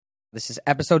This is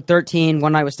episode 13,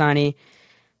 One Night with Steiny.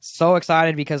 So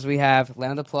excited because we have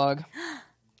Lena The Plug.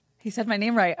 He said my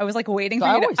name right. I was like waiting So for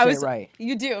I you to... always say it right.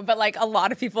 You do, but like a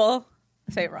lot of people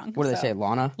say it wrong. What do they say,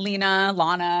 Lana? Lena,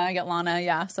 Lana, I get Lana,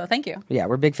 yeah. So thank you. Yeah,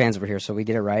 we're big fans over here, so we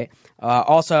get it right.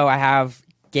 Also, I have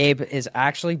Gabe is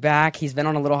actually back. He's been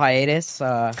on a little hiatus.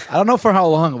 I don't know for how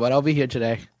long, but I'll be here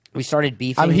today. We started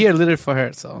beefing. I'm here literally for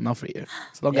her, so not for you.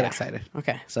 So don't get excited.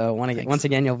 Okay, so once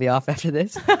again, you'll be off after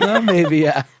this. Maybe,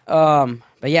 yeah.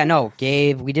 But yeah, no,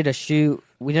 Gabe, we did a shoot.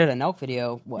 We did an elk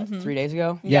video, 3 days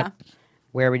ago? Yeah.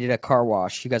 Where we did a car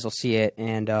wash. You guys will see it.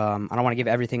 And I don't want to give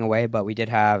everything away, but we did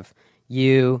have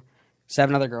you,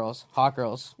 7 other girls, hot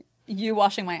girls. You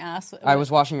washing my ass. I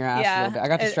was washing your ass a Yeah. little bit. I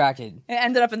got distracted. It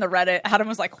ended up in the Reddit. Adam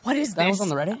was like, what is this? That was on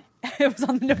the Reddit? It was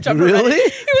on the No Jumper Really?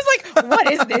 Reddit. He was like,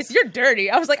 what is this? You're dirty.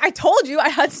 I was like, I told you I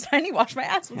had Steiny wash my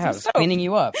ass with Yeah, I some was soap. cleaning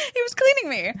you up. He was cleaning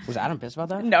me. Was Adam pissed about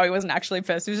that? No, he wasn't actually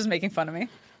pissed. He was just making fun of me.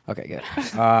 Okay, good.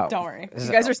 Don't worry.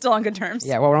 You guys are still on good terms.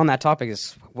 Yeah, while we're on that topic,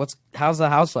 how's the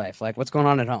house life? Like, what's going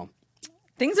on at home?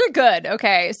 Things are good.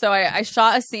 Okay, so I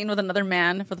shot a scene with another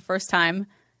man for the first time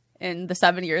in the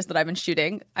 7 years that I've been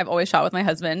shooting. I've always shot with my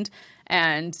husband,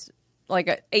 and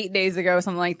like 8 days ago,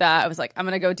 something like that, I was like, I'm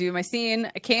gonna go do my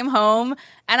scene. I came home,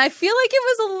 and I feel like it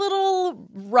was a little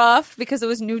rough because it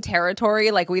was new territory.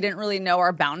 Like, we didn't really know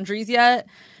our boundaries yet.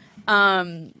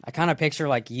 I kind of picture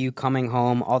like you coming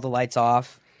home, all the lights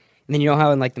off, and then you know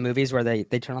how in like the movies where they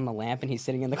turn on the lamp and he's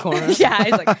sitting in the corner? Yeah,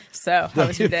 he's like, so how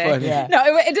was your day? Funny. Yeah. No,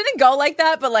 it didn't go like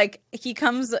that, but like he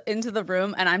comes into the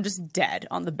room and I'm just dead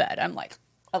on the bed. I'm like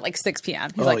at like 6 p.m.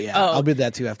 He's like, I'll be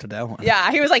that too after that one.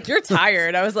 Yeah, he was like, you're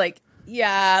tired. I was like,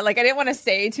 yeah, like I didn't want to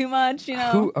say too much, you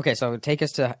know? Okay, so take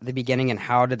us to the beginning and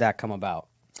how did that come about?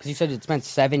 Because you said it's been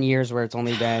 7 years where it's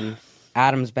only been,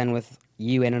 Adam's been with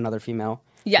you and another female.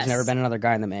 Yes. There's never been another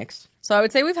guy in the mix. So I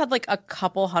would say we've had like a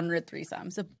couple hundred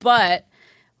threesomes, but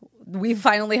we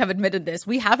finally have admitted this.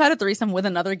 We have had a threesome with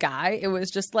another guy. It was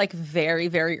just like very,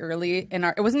 very early in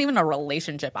it wasn't even a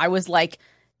relationship. I was like,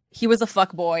 he was a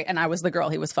fuck boy and I was the girl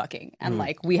he was fucking. And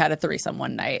like we had a threesome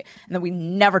one night and then we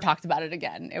never talked about it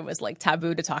again. It was like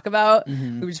taboo to talk about.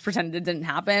 We just pretended it didn't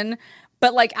happen.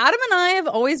 But like Adam and I have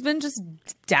always been just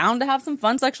down to have some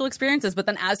fun sexual experiences. But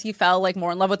then as he fell like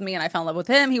more in love with me and I fell in love with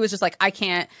him, he was just like, I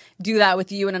can't do that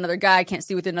with you and another guy. I can't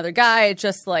see with another guy. It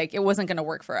just like, it wasn't going to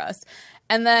work for us.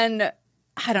 And then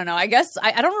I don't know. I guess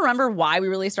I don't remember why we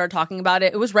really started talking about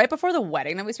it. It was right before the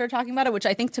wedding that we started talking about it, which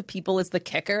I think to people is the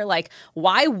kicker. Like,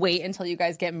 why wait until you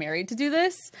guys get married to do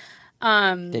this?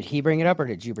 Did he bring it up or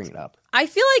did you bring it up? I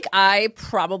feel like I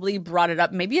probably brought it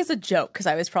up maybe as a joke because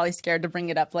I was probably scared to bring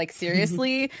it up like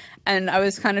seriously, and I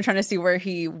was kind of trying to see where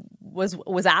he was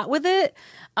at with it.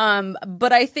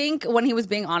 But I think when he was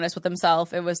being honest with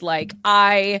himself, it was like,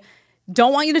 I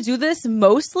don't want you to do this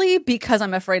mostly because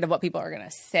I'm afraid of what people are going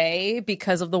to say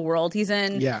because of the world he's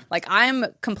in. Yeah. Like I'm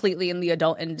completely in the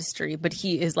adult industry, but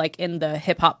he is like in the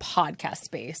hip hop podcast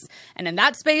space. And in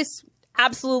that space,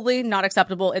 absolutely not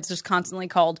acceptable. It's just constantly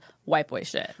called white boy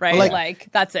shit, right? Like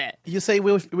that's it. You say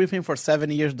we with him for 7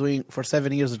 years, for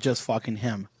 7 years of just fucking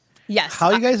him. Yes. How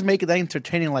you guys make that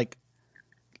entertaining? Like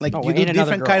Oh, you do ain't another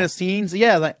different girl. kind of scenes?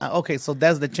 Yeah, like okay, so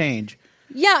that's the change.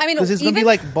 Yeah, I mean, Because it's going to be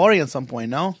like boring at some point,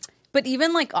 no? But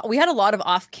even like we had a lot of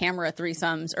off-camera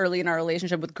threesomes early in our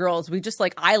relationship with girls. We just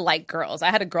like I like girls.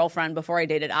 I had a girlfriend before I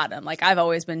dated Adam. Like I've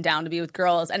always been down to be with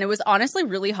girls, and it was honestly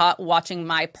really hot watching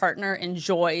my partner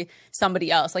enjoy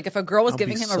somebody else. Like if a girl was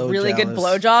giving him so a really good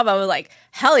jealous. blowjob, I was like,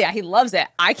 hell yeah, he loves it.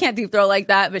 I can't deep throw like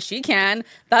that, but she can.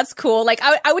 That's cool. Like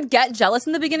I would get jealous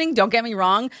in the beginning. Don't get me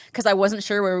wrong, because I wasn't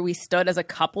sure where we stood as a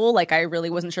couple. Like I really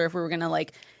wasn't sure if we were gonna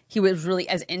like he was really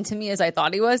as into me as I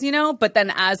thought he was, you know. But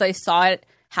then as I saw it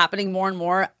happening more and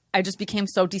more, I just became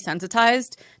so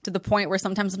desensitized to the point where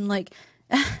sometimes I'm like,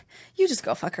 you just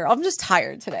go fuck her. I'm just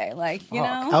tired today. Like, you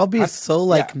know? I'll be so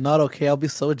not okay. I'll be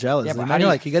so jealous. Yeah, but Imagine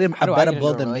like you get him how a do I better get into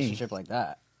blow a than me. relationship like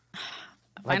that?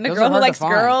 Find a those girl are who hard to likes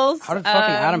find. girls. How did fucking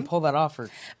Adam pull that off for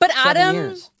But 7 Adam,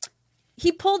 years?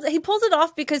 he pulls it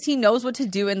off because he knows what to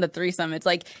do in the threesome. It's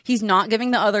like he's not giving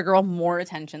the other girl more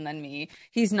attention than me.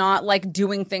 He's not like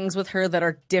doing things with her that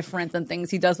are different than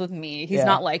things he does with me. He's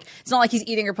not like it's not like he's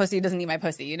eating her pussy, he doesn't eat my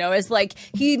pussy. You know, it's like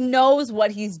he knows what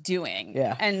he's doing.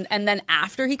 Yeah. And then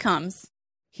after he comes,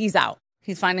 he's out.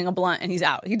 He's finding a blunt and he's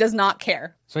out. He does not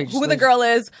care So he just who the leaves- girl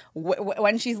is,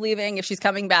 when she's leaving, if she's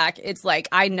coming back. It's like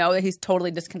I know that he's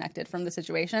totally disconnected from the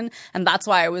situation, and that's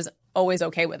why I was always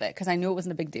okay with it because I knew it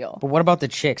wasn't a big deal. But what about the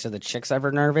chicks? Are the chicks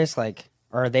ever nervous? Like,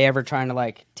 Or are they ever trying to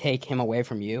like take him away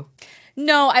from you?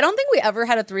 No, I don't think we ever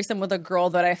had a threesome with a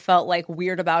girl that I felt like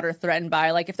weird about or threatened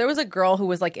by. Like if there was a girl who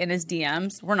was like in his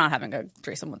DMs, we're not having a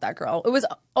threesome with that girl. It was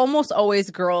almost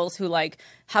always girls who like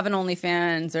have an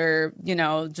OnlyFans or, you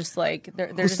know, just like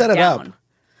they're just set it down.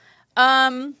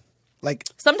 up? Like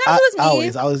Sometimes it was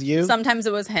me. Always you. Sometimes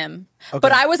it was him. Okay.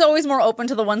 But I was always more open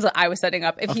to the ones that I was setting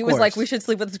up. If he was like, course. we should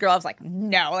sleep with this girl, I was like,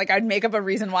 no. Like I'd make up a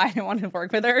reason why I didn't want to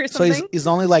work with her or So something. it's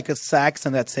only like a sex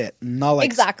and that's it. Not like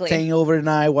Exactly. staying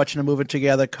overnight, watching a movie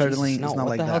together, cuddling. No, it's not what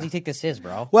like the hell do that. you think this is,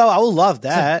 bro? Well, I would love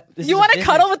that. You want to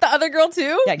cuddle with the other girl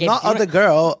too? Yeah, Gabe, Not you wanna- other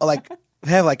girl. Like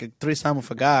have like a threesome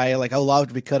with a guy. Like I would love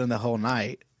to be cuddling the whole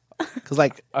night. Cause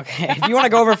like Okay, if you want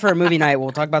to go over for a movie night, we'll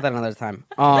talk about that another time.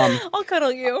 I'll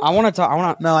cuddle you. I want to talk. I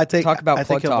want to. no, I take talk about I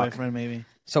plug take your talk. boyfriend maybe.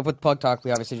 So with plug talk, we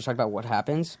obviously just talked about what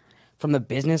happens from the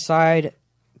business side.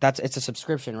 It's a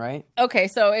subscription, right? Okay,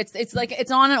 so it's like it's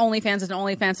on an OnlyFans, it's an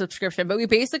OnlyFans subscription, but we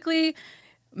basically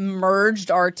merged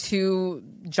our two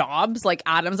jobs. Like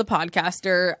Adam's a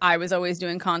podcaster, I was always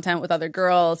doing content with other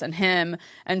girls and him,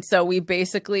 and so we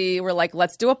basically were like,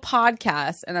 let's do a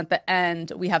podcast, and at the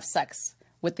end we have sex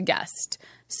with the guest.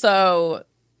 So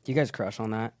Do you guys crush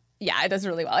on that? yeah, it does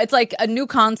really well. It's like a new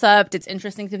concept. It's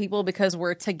interesting to people because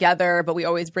we're together, but we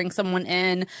always bring someone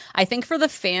in. I think for the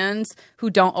fans who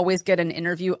don't always get an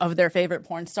interview of their favorite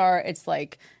porn star, it's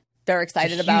like they're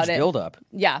excited It's a about huge it. build up.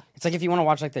 Yeah. It's like if you want to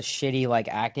watch like the shitty like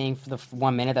acting for the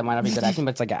 1 minute that might not be good acting,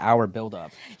 but it's like an hour build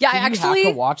up. Yeah, Do I you actually-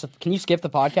 have to watch. Can you skip the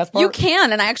podcast part? You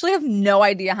can, and I actually have no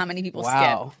idea how many people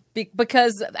Wow. skip.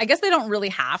 Because I guess they don't really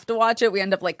have to watch it. We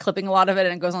end up like clipping a lot of it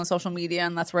and it goes on social media,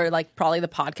 and that's where like probably the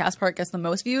podcast part gets the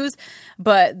most views.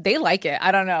 But they like it.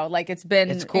 I don't know. Like it's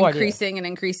been It's a cool increasing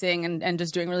and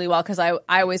just doing really well because I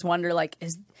always wonder like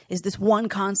is this one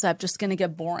concept just going to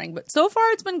get boring? But so far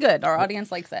it's been good. Our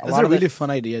audience likes it. That's lot a of it- really fun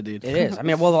idea, dude. It is. I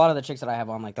mean, well, a lot of the chicks that I have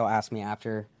on, like, they'll ask me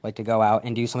after, like, to go out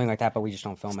and do something like that, but we just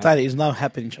don't film it. Study is not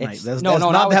happening tonight. It's- That's no,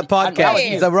 not not that with you. Not podcast. with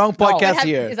you. It's the wrong No. podcast Have-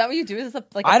 here. Is that what you do? Is this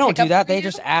like a I don't do pickup that. for They you?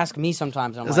 just ask me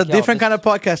sometimes. And I'm It's like, a different yo, kind of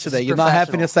podcast today. is You're not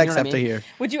having a sex professional. You know after what I mean? here.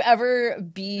 Would you ever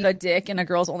be a dick in a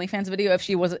girl's OnlyFans video if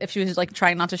she was just like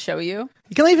trying not to show you?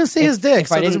 You can't even see his dick, if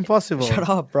so I it's didn't- impossible. Shut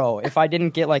up, bro. If I didn't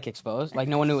get, like, exposed, like,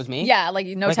 no one knew it was me. Yeah, like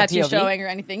no Like a tattoo POV? showing or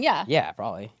anything. Yeah. Yeah,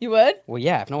 probably. You would? Well,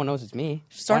 yeah, if no one knows it's me.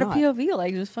 Start a why not? POV,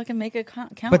 like just fucking make it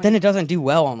count. But then it doesn't do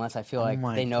well unless I feel like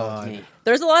my they know God. it's me.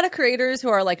 There's a lot of creators who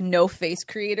are like no face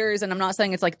creators, and I'm not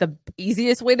saying it's like the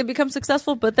easiest way to become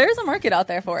successful, but there's a market out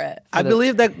there for it. I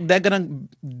believe that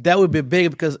that would be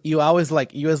big because you always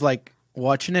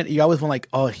watching it. You always want like,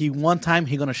 oh, one time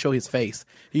he gonna show his face.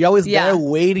 You always Yeah. there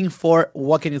waiting for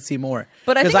what can you see more.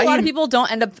 But I 'Cause think a lot of people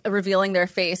don't end up revealing their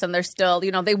face, and they're still,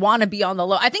 they want to be on the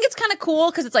low. I think it's kind of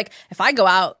cool because it's like if I go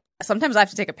out, sometimes I have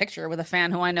to take a picture with a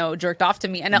fan who I know jerked off to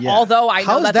me, and Yeah. although I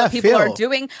How know does that's what that people are feel?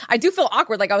 doing, I do feel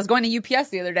awkward. Like I was going to UPS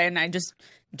the other day, and I just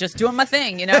doing my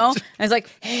thing, and I was like,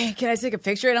 hey, can I take a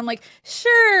picture? And I'm like,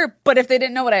 sure. But if they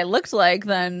didn't know what I looked like,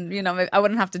 then, I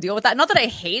wouldn't have to deal with that. Not that I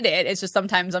hate it. It's just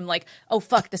sometimes I'm like, oh,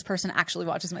 fuck, this person actually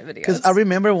watches my videos. Because I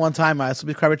remember one time I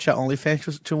subscribed to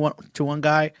OnlyFans to one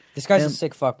guy. This guy's a And-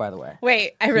 sick fuck, by the way.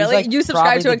 Wait, I He's, really? like, You subscribe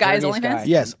probably to a the guy's dirtiest OnlyFans? guy.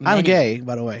 Yes, I'm Many. gay,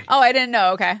 by the way. Oh, I didn't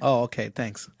know. Okay. Oh, okay,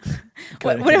 thanks.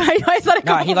 What am I thought it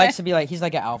No, he compliment. likes to be like, he's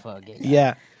like an alpha gay guy.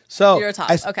 Yeah. So You're a top,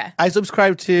 okay. I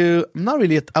subscribe to. I'm not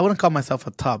really. I wouldn't call myself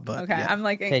a top, but Okay, yeah. I'm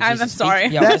like, Okay, I'm Jesus, sorry.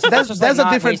 Yeah, That's- let's just, that's like, a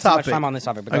not different waste too much topic. time on this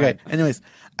topic. But go Okay. ahead. Anyways,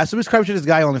 I subscribe to this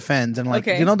guy on OnlyFans, and like,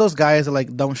 Okay. you know those guys that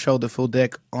like don't show the full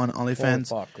dick on OnlyFans.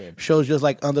 fuck, dude. Shows just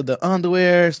like under the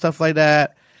underwear, stuff like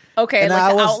that. Okay, And like I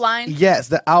the was- outline. Yes,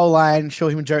 the outline. Show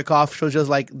him jerk off. Shows just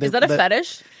like. Is that a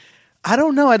fetish? I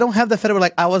don't know. I don't have the fetish. But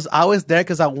like I was there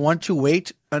because I want to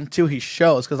wait until he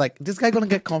shows. Because like this guy gonna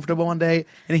get comfortable one day,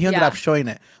 and he ended Yeah. up showing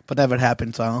it, but never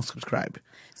happened. So I don't subscribe.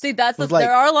 See, that's was like-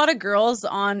 there are a lot of girls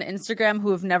on Instagram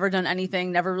who have never done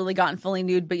anything, never really gotten fully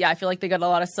nude. But yeah, I feel like they got a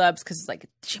lot of subs because it's like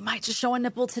she might just show a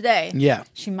nipple today. Yeah.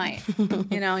 she might.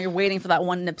 You're waiting for that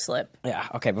one nip slip. Yeah.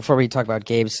 Okay. Before we talk about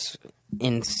Gabe's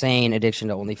insane addiction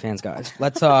to OnlyFans, guys,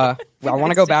 let's. I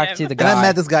want to go back to the And guy. I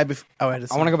met this guy before. Oh, I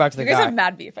want to go back to the You guys guy. have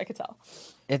mad beef. I could tell.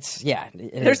 It's yeah.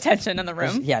 it There's is. tension in the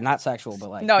room. Yeah, not sexual, but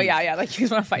like No, beef. yeah. Like you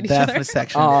guys want to fight each definitely other.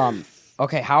 section.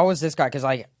 Okay, how is this guy? Because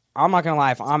like, I'm not gonna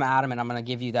lie. If I'm Adam and I'm gonna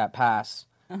give you that pass,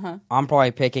 I'm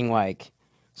probably picking like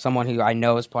someone who I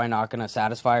know is probably not gonna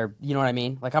satisfy, or you know what I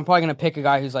mean. Like, I'm probably gonna pick a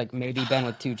guy who's like maybe been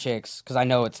with 2 chicks because I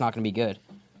know it's not gonna be good.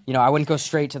 I wouldn't go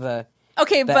straight to the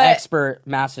Okay, the but expert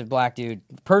massive black dude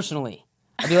personally.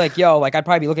 I'd be like, yo, like I'd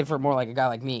probably be looking for more like a guy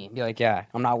like me. Be like, yeah,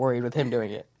 I'm not worried with him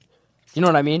doing it. You know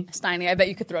what I mean? Steiny, I bet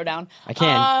you could throw down. I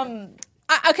can.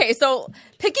 Okay, so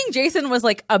picking Jason was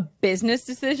like a business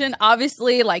decision.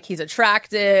 Obviously, like he's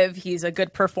attractive, he's a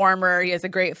good performer, he has a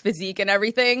great physique and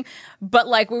everything. But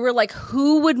like we were like,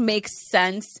 who would make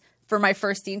sense for my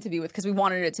first scene to be with? Because we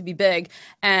wanted it to be big.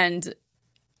 And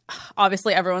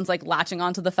obviously everyone's like latching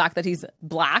on to the fact that he's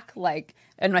black, like,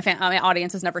 and my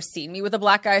audience has never seen me with a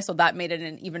black guy, so that made it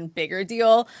an even bigger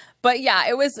deal. But yeah,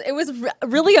 it was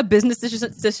really a business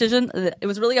decision. It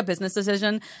was really a business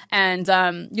decision, and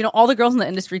you know, all the girls in the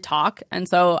industry talk, and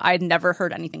so I'd never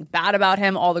heard anything bad about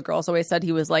him. All the girls always said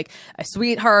he was like a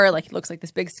sweetheart, like he looks like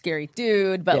this big scary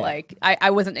dude, but like I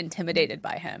wasn't intimidated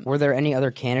by him. Were there any other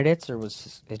candidates, or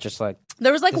was it just like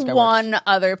there was like one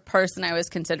other person I was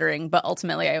considering, but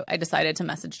ultimately I decided to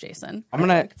message Jason. I'm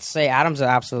gonna say Adam's an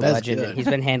absolute legend. Good.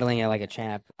 He's been handling it like a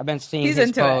champ. I've been seeing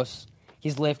his posts.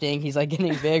 He's lifting. He's like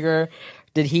getting bigger.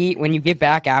 Did he? When you get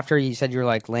back after you said you were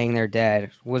like laying there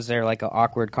dead, was there like an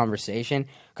awkward conversation?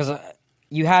 Because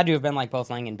you had to have been like both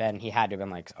laying in bed, and he had to have been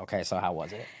like, "Okay, so how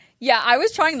was it?" Yeah, I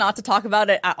was trying not to talk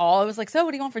about it at all. I was like, so what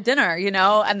do you want for dinner? You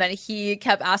know? And then he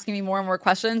kept asking me more and more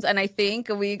questions. And I think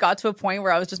we got to a point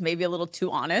where I was just maybe a little too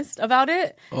honest about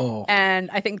it. Oh. And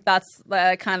I think that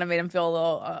kind of made him feel a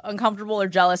little uncomfortable or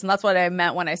jealous. And that's what I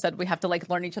meant when I said we have to like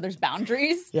learn each other's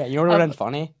boundaries. Yeah, you know what would have been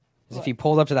funny? Is if you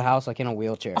pulled up to the house like in a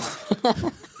wheelchair.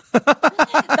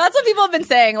 That's what people have been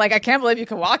saying. Like, I can't believe you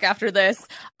can walk after this.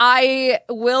 I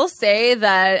will say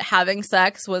that having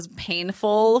sex was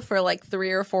painful for like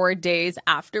 3 or 4 days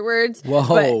afterwards. Whoa.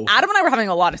 But Adam and I were having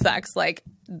a lot of sex. Like,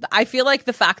 I feel like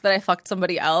the fact that I fucked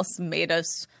somebody else made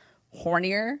us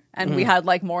hornier, and we had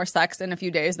like more sex in a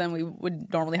few days than we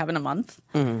would normally have in a month.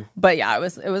 But yeah, it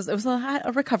was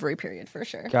a recovery period for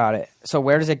sure. Got it. So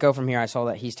where does it go from here? I saw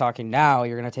that he's talking now.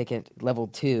 You're gonna take it level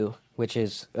 2, which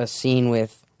is a scene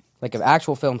with like an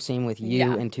actual film scene with you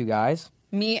and 2 guys.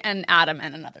 Me and Adam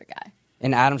and another guy.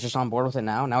 And Adam's just on board with it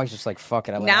now. Now he's just like, fuck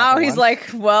it. Now he's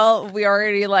like, well, we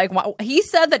already like. He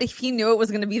said that if he knew it was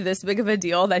going to be this big of a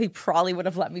deal, that he probably would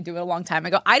have let me do it a long time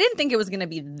ago. I didn't think it was going to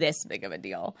be this big of a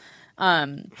deal.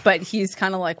 But he's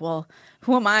kind of like, well,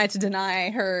 who am I to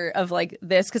deny her of like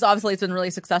this? Because obviously it's been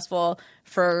really successful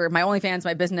for my OnlyFans,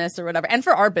 my business or whatever. And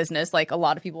for our business, like a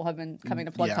lot of people have been coming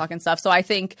to Plug Talk and stuff. So I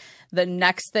think the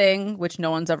next thing, which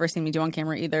no one's ever seen me do on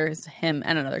camera either, is him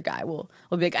and another guy will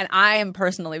be big. And I am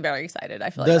personally very excited. I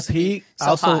feel like does he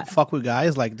also hot. fuck with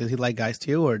guys? Like, does he like guys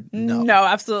too, or no? No,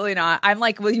 absolutely not. I'm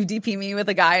like, will you DP me with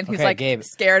a guy? And he's like, Gabe.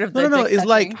 scared of the No. dick It's sucking.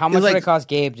 like how much would it cost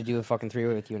Gabe to do a fucking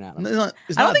 3-way with you and Adam? No,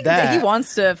 it's I don't not think that he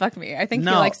wants to fuck me. I think he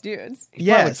likes dudes.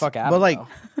 Yes, fuck Adam, but like,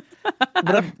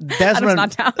 but that's Adam's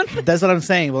not down. That's what I'm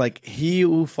saying. But like, he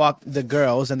will fuck the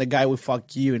girls, and the guy will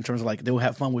fuck you. In terms of like, they will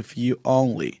have fun with you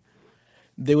only.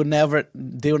 They would never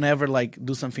like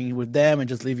do something with them and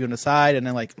just leave you on the side, and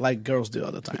then like girls do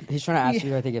all the time. He's trying to ask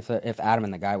you, I think, if Adam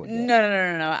and the guy would.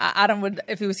 No. Adam would,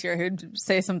 if he was here, he'd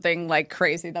say something like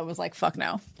crazy that was like, fuck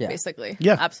no, basically.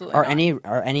 Yeah. Absolutely.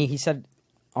 Or any, he said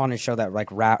on his show that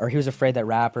like or he was afraid that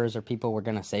rappers or people were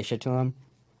going to say shit to him.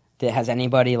 Has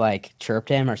anybody like chirped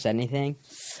him or said anything?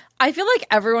 I feel like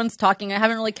everyone's talking. I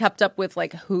haven't really kept up with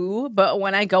like who, but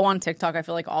when I go on TikTok, I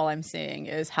feel like all I'm seeing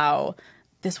is how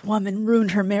this woman ruined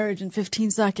her marriage in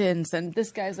 15 seconds and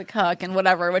this guy's a cuck and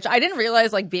whatever, which I didn't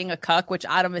realize like being a cuck, which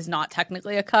Adam is not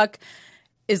technically a cuck,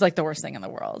 is like the worst thing in the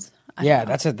world.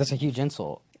 That's a huge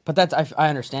insult. But I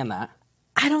understand that.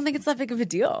 I don't think it's that big of a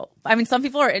deal. I mean, some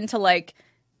people are into like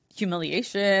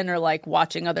humiliation or like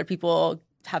watching other people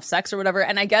have sex or whatever.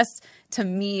 And I guess to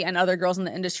me and other girls in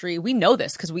the industry, we know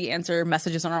this because we answer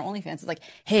messages on our OnlyFans. It's like,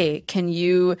 hey, can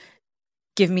you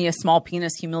give me a small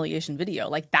penis humiliation video?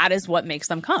 Like that is what makes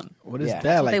them come. What is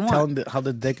that? Like telling how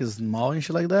the dick is small and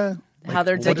shit like that? Like, how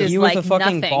their dick is you like with a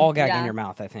fucking nothing. ball gag in your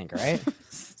mouth, I think, right?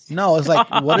 No, it's like,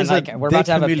 what is like, we're about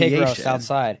to have a pig humiliation? roast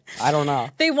outside. I don't know.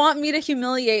 They want me to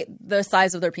humiliate the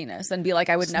size of their penis and be like,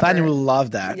 I would never. Steiny will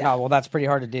love that. Yeah, well, that's pretty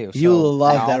hard to do. You will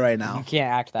love that right now. You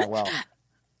can't act that well.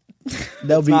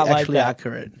 That would be actually like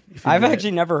accurate. I've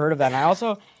actually never heard of that.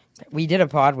 And we did a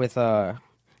pod with a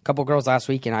couple girls last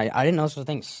week, and I didn't know this was a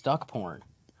thing, stuck porn.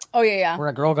 Oh, yeah. Where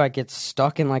a girl gets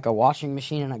stuck in like a washing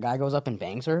machine and a guy goes up and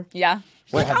bangs her. Yeah.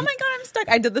 Wait, oh my God, I'm stuck.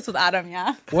 I did this with Adam,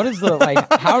 yeah. What is the,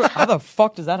 like, how the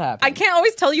fuck does that happen? I can't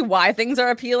always tell you why things are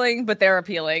appealing, but they're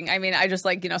appealing. I mean, I just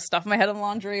like, stuff my head in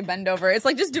laundry, bend over. It's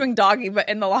like just doing doggy, but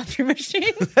in the laundry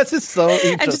machine. That's just so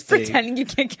interesting. And just pretending you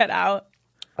can't get out.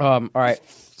 All right.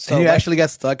 So you actually got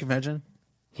stuck, imagine?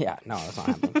 Yeah, no, that's not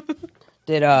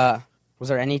happening. Was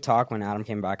there any talk when Adam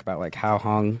came back about like how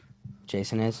hung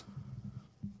Jason is?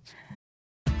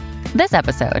 This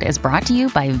episode is brought to you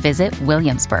by Visit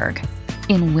Williamsburg.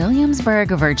 In Williamsburg,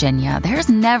 Virginia, there's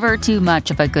never too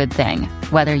much of a good thing.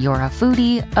 Whether you're a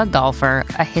foodie, a golfer,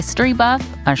 a history buff,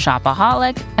 a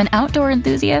shopaholic, an outdoor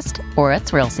enthusiast, or a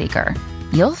thrill seeker,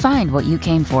 you'll find what you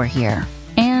came for here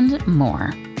and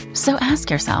more. So ask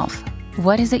yourself,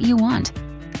 what is it you want?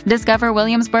 Discover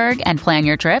Williamsburg and plan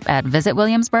your trip at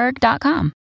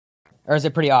visitwilliamsburg.com. Or is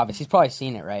it pretty obvious? He's probably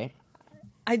seen it, right?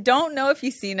 I don't know if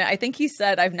he's seen it. I think he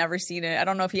said, I've never seen it. I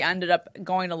don't know if he ended up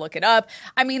going to look it up.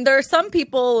 I mean, there are some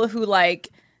people who like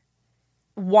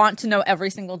want to know every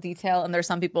single detail. And there's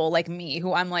some people like me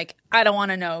who I'm like, I don't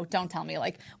want to know. Don't tell me.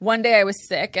 Like one day I was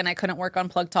sick and I couldn't work on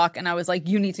Plug Talk. And I was like,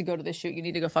 you need to go to the shoot. You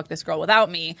need to go fuck this girl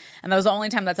without me. And that was the only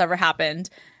time that's ever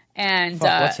happened. And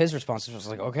what's his response? He was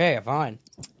like, okay, fine.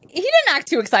 He didn't act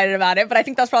too excited about it, but I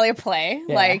think that's probably a play.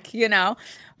 Yeah. Like, you know,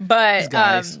 but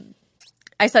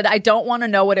I said, I don't want to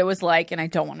know what it was like and I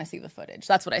don't want to see the footage.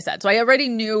 That's what I said. So I already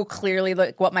knew clearly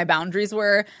like what my boundaries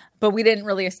were, but we didn't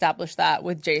really establish that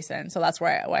with Jason. So that's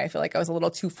why I feel like I was a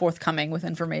little too forthcoming with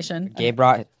information. Gabe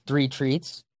brought 3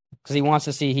 treats because he wants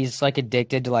to see, he's like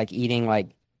addicted to like eating like,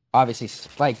 obviously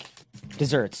like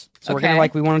desserts. So we're going to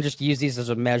like, we want to just use these as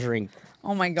a measuring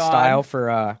style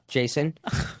for Jason.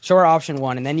 Show our option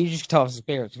 1 and then you just tell us his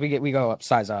favorites. We go up,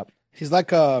 size up. He's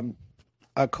like a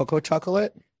cocoa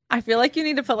chocolate. I feel like you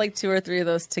need to put like 2 or 3 of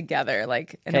those together,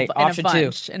 like in a option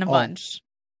bunch. 2. In a bunch.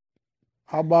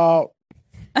 How about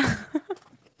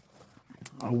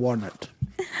a walnut?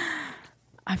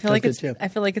 I feel like it's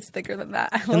thicker than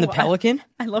that. And the pelican?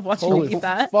 I love watching Holy you eat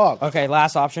that. Fuck. Okay,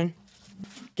 last option.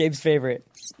 Gabe's favorite.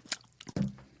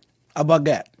 A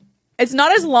baguette. It's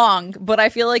not as long, but I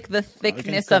feel like the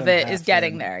thickness cut of in it half is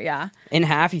getting then. there. Yeah, In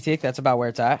half, you think that's about where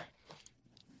it's at?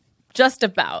 just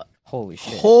about. Holy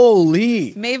shit.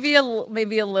 Holy. Maybe a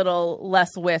little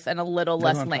less width and a little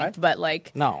less wanna length, try? but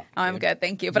like No. I'm good,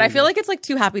 thank you. But I feel like it's like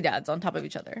 2 happy dads on top of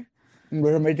each other.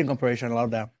 We're making comparison. I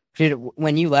love that. Dude,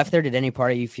 when you left there, did any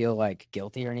part of you feel like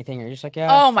guilty or anything? Or you're just like, yeah.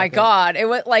 Oh my fuck it. God. It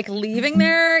was like leaving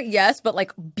there, yes, but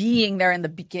like being there in the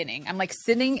beginning. I'm like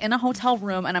sitting in a hotel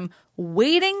room and I'm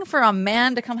waiting for a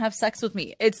man to come have sex with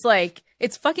me. It's like,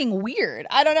 it's fucking weird.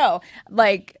 I don't know.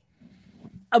 Like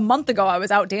a month ago, I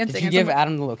was out dancing. Did you give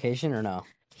Adam the location or no?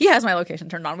 He has my location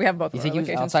turned on. We have both You of think our he was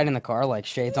locations. outside in the car, like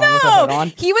shades on with the hood on?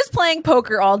 He was playing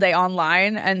poker all day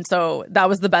online, and so that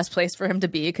was the best place for him to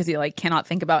be because he like cannot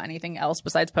think about anything else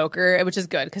besides poker, which is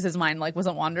good because his mind like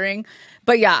wasn't wandering.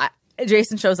 But yeah,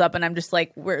 Jason shows up, and I'm just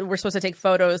like, we're supposed to take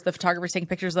photos. The photographer's taking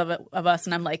pictures of us,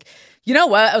 and I'm like, you know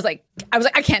what? I was like,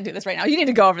 I can't do this right now. You need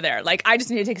to go over there. Like, I just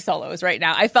need to take solos right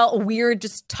now. I felt weird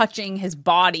just touching his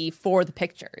body for the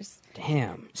pictures.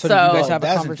 Damn. So did you guys have a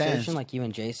that's conversation intense. like you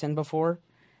and Jason before?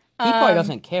 He probably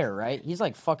doesn't care, right? He's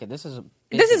like, fuck it. This is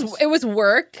It was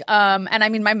work. And I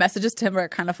mean, my messages to him are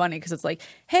kind of funny because it's like,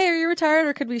 hey, are you retired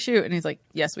or could we shoot? And he's like,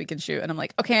 yes, we can shoot. And I'm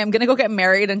like, okay, I'm going to go get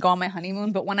married and go on my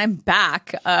honeymoon. But when I'm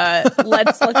back,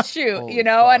 let's shoot, you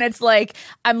know? fuck. And it's like,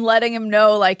 I'm letting him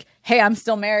know like, hey, I'm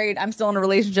still married. I'm still in a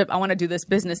relationship. I want to do this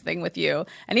business thing with you.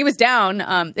 And he was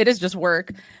down. It is just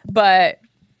work. But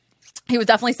he was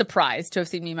definitely surprised to have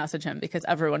seen me message him because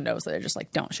everyone knows that I just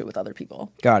like don't shoot with other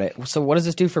people. Got it. So what does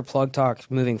this do for Plug Talk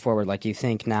moving forward? Like, you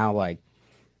think now, like,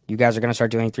 you guys are going to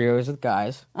start doing 3-0s with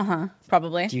guys?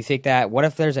 Probably. Do you think that, what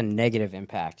if there's a negative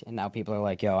impact and now people are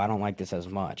like, yo, I don't like this as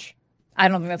much? I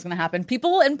don't think that's going to happen.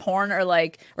 People in porn are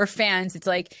like, or fans, it's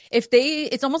like,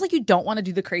 it's almost like you don't want to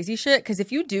do the crazy shit because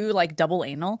if you do like double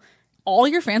anal, all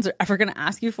your fans are ever going to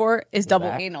ask you for is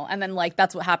double anal. And then like,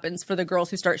 that's what happens for the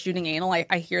girls who start shooting anal.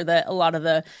 I hear that a lot of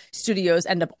the studios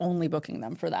end up only booking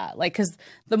them for that. Like, cause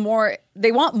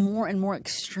they want more and more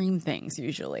extreme things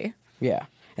usually. Yeah.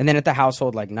 And then at the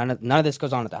household, like none of this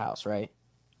goes on at the house, right?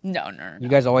 No. You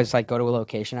guys always like go to a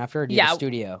location after, or do you have a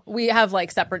studio? We have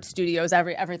like separate studios.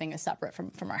 Everything is separate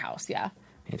from our house. Yeah.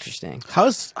 Interesting. How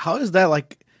is that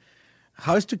like?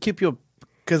 How is to keep your?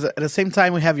 Because at the same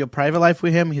time, we have your private life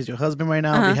with him. He's your husband right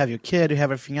now. You have your kid. You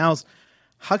have everything else.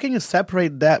 How can you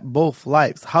separate that both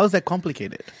lives? How is that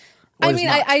complicated? I mean,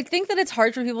 I think that it's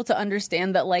hard for people to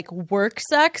understand that like work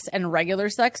sex and regular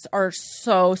sex are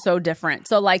so different.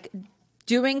 So like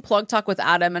doing Plug Talk with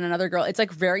Adam and another girl, it's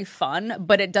like very fun,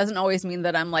 but it doesn't always mean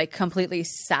that I'm like completely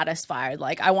satisfied.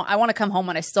 Like I want to come home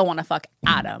and I still want to fuck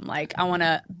Adam. Like I want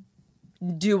to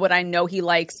do what I know he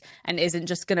likes and isn't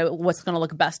just what's gonna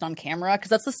look best on camera, because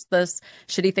that's this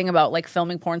shitty thing about like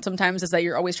filming porn sometimes is that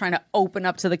you're always trying to open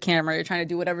up to the camera, you're trying to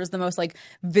do whatever's the most like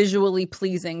visually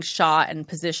pleasing shot and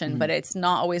position, but it's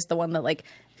not always the one that like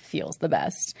feels the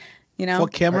best, you know. For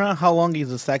camera, how long is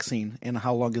the sex scene and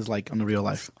how long is like on the real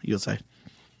life, you'll say?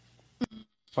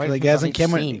 Like as in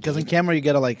camera, because in camera you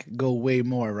gotta like go way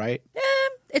more, right?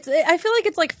 I feel like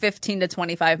it's like 15 to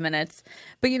 25 minutes.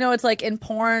 But you know, it's like in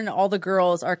porn, all the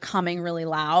girls are coming really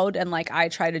loud, and like I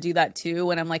try to do that too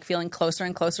when I'm like feeling closer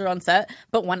and closer on set.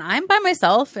 But when I'm by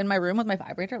myself in my room with my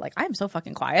vibrator, like I'm so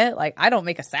fucking quiet. Like I don't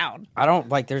make a sound. I don't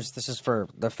like. This is for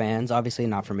the fans, obviously,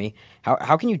 not for me.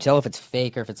 How can you tell if it's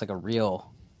fake or if it's like a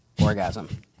real orgasm?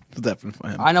 Definitely for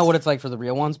him. I know what it's like for the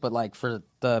real ones, but like for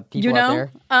the people out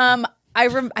there,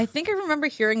 I think I remember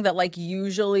hearing that like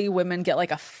usually women get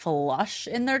like a flush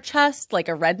in their chest, like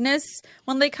a redness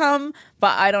when they come.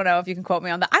 But I don't know if you can quote me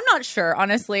on that. I'm not sure,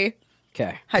 honestly.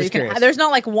 okay. How you Just can? curious. There's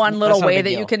not like one little That's not a way big that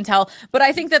deal. you can tell. But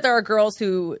I think that there are girls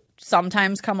who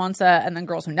sometimes come on set, and then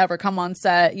girls who never come on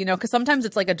set. You know, because sometimes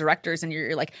it's like a director's, and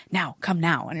you're like, now, come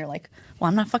now, and you're like, well,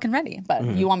 I'm not fucking ready, but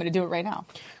you want me to do it right now.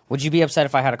 Would you be upset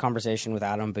if I had a conversation with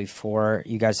Adam before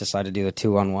you guys decide to do the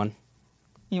 2-on-1?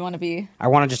 You want to be? I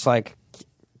want to just like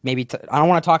maybe I don't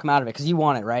want to talk him out of it because you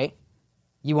want it, right?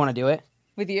 You want to do it?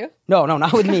 With you? No,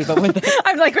 not with me, but with.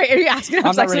 I'm like, wait, are you asking? I'm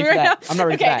not sex ready with me for right that. now? I'm not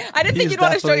ready for Okay, that. I didn't think He's you'd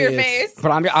want to show your definitely is. face.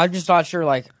 But I'm just not sure.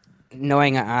 Like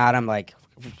knowing Adam, like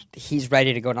he's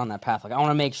ready to go down that path. Like I want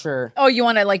to make sure. Oh, you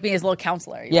want to like be his little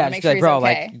counselor? You Yeah, want to just make be sure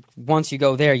like, he's bro, okay. like once you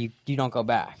go there, you don't go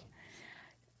back.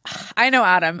 I know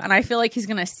Adam, and I feel like he's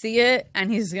gonna see it,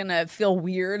 and he's gonna feel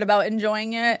weird about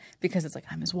enjoying it because it's like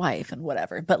I'm his wife and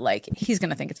whatever. But like he's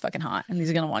gonna think it's fucking hot, and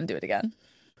he's gonna want to do it again.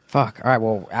 Fuck. All right.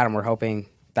 Well, Adam, we're hoping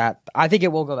that I think it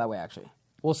will go that way. Actually,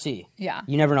 we'll see. Yeah.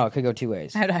 You never know. It could go 2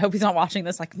 ways. I hope he's not watching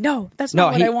this. Like, no, that's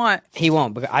not what I want. He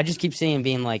won't. But I just keep seeing him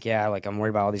being like, yeah, like I'm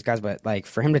worried about all these guys, but like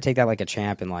for him to take that like a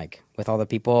champ and like with all the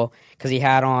people, because he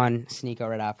had on Sneeko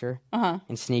right after, and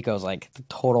Sneeko's like the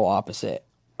total opposite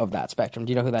of that spectrum.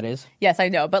 Do you know who that is? Yes, I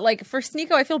know. But like for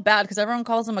Sneeko, I feel bad because everyone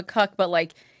calls him a cuck, but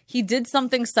like he did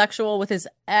something sexual with his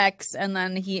ex, and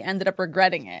then he ended up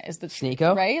regretting it. Is the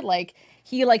Sneeko? right? Like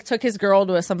he like took his girl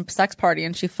to some sex party,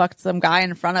 and she fucked some guy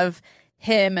in front of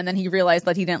him, and then he realized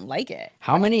that he didn't like it.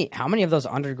 How many of those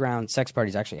underground sex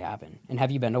parties actually happen? And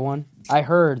have you been to one? I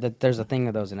heard that there's a thing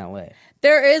of those in LA.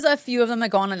 There is a few of them that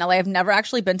go on in LA. I've never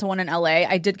actually been to one in LA.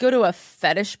 I did go to a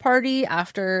fetish party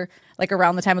after, like,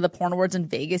 around the time of the Porn Awards in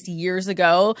Vegas years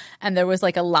ago, and there was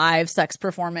like a live sex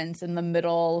performance in the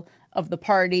middle of the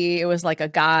party. It was like a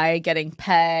guy getting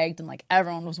pegged, and like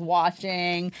everyone was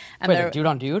watching. And Wait, there, dude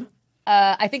on dude?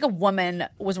 I think a woman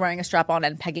was wearing a strap on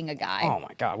and pegging a guy. Oh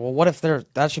my god. Well, what if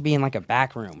that should be in like a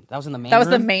back room? That was in the main That was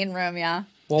room? the main room, yeah.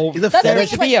 Well, It's a there fetish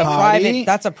should be a party. private.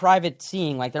 That's a private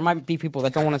scene. Like there might be people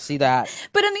that don't want to see that.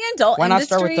 But in the adult Why not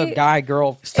industry, start with the guy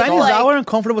girl? Stein is like- hour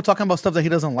uncomfortable talking about stuff that he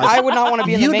doesn't like. I would not want to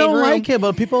be in the You main don't room. like it,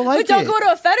 but people like but don't it. go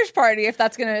to a fetish party if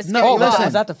that's going to scare No, you off. listen.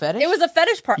 Was that the fetish? It was a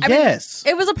fetish party. Yes.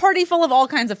 It was a party full of all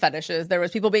kinds of fetishes. There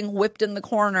was people being whipped in the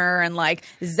corner and like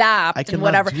zapped and cannot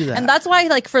whatever. do that. And that's why,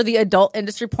 like, for the adult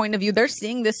industry point of view, they're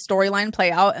seeing this storyline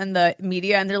play out in the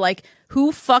media, and they're like,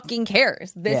 who fucking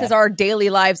cares? This Yeah. is our daily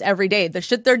lives every day. The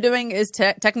shit they're doing is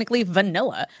technically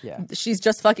vanilla. Yeah. She's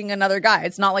just fucking another guy.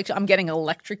 It's not like I'm getting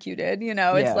electrocuted, you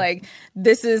know? Yeah. It's like,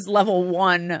 this is level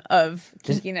 1 of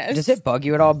kinkiness. Does it bug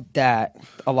you at all that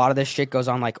a lot of this shit goes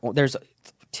on? Like, there's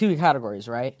 2 categories,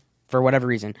 right? For whatever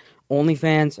reason,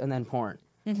 OnlyFans and then porn.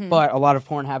 Mm-hmm. But a lot of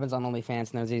porn happens on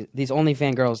OnlyFans, and there's these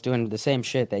OnlyFans girls doing the same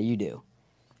shit that you do.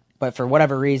 But for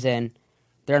whatever reason,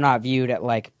 they're not viewed at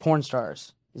like porn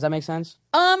stars. Does that make sense?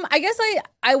 I guess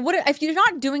I would, if you're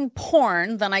not doing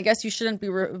porn, then I guess you shouldn't be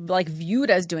like viewed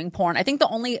as doing porn. I think the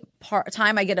only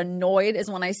time I get annoyed is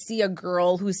when I see a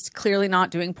girl who's clearly not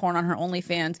doing porn on her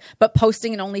OnlyFans, but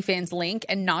posting an OnlyFans link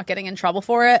and not getting in trouble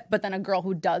for it. But then a girl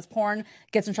who does porn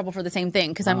gets in trouble for the same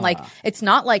thing. Cause I'm like, it's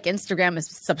not like Instagram is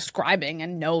subscribing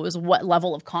and knows what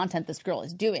level of content this girl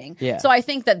is doing. Yeah. So I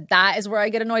think that is where I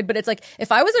get annoyed. But it's like,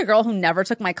 if I was a girl who never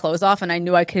took my clothes off and I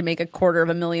knew I could make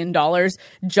 $250,000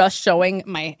 just showing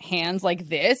my hands like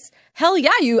this, hell yeah,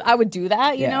 I would do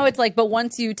that. You know, it's like, but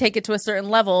once you take it to a certain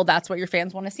level, that's what your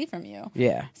fans want to see from you.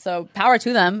 Yeah. So power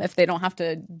to them if they don't have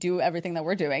to do everything that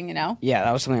we're doing, you know? Yeah,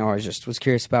 that was something I always just was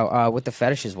curious about. With the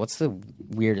fetishes, what's the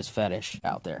weirdest fetish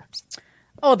out there?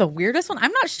 Oh, the weirdest one?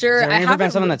 I'm not sure. Has there ever been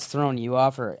haven't something that's thrown you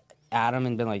off or Adam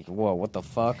and been like, whoa, what the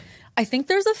fuck? I think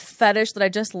there's a fetish that I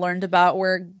just learned about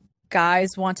where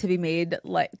guys want to be made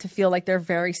like to feel like they're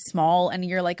very small and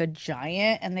you're like a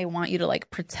giant, and they want you to like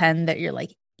pretend that you're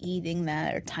like eating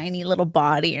their tiny little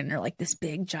body and you're like this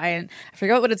big giant. I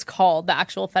forget what it's called, the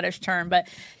actual fetish term, but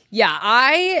yeah,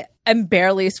 I am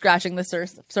barely scratching the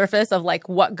surface of like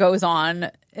what goes on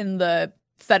in the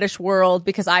fetish world,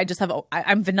 because I just have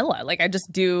I'm vanilla. Like I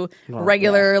just do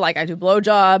regular, like I do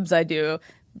blowjobs, I do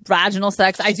vaginal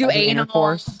sex. I do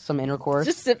anal. Some intercourse.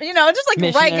 Just like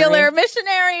regular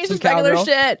missionaries, just regular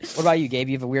shit. What about you, Gabe?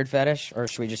 You have a weird fetish, or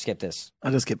should we just skip this?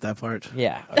 I'll just skip that part.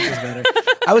 Yeah. It's better.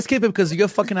 I would skip it because you're a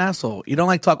fucking asshole. You don't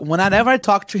like talk. Whenever I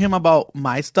talk to him about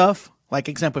my stuff, like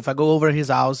example, if I go over his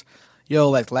house,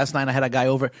 like last night I had a guy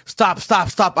over. Stop.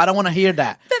 I don't want to hear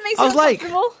that. That makes you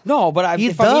uncomfortable? No, but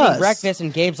if I'm eating breakfast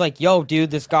and Gabe's like, yo,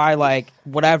 dude, this guy, like,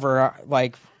 whatever,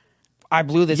 like, I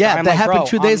blew this guy. Yeah, that happened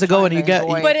 2 days ago and you get...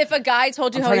 But if a guy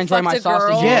told you how he fucked a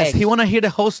girl... Yes, he want to hear the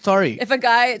whole story. If a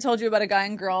guy told you about a guy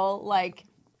and girl, like...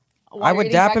 I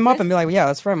would dap him up and be like, yeah,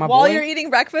 that's right, my boy. While you're eating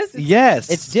breakfast? Yes.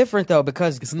 It's different, though,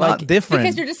 because... It's not different.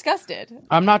 Because you're disgusted.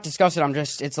 I'm not disgusted.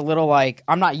 It's a little like...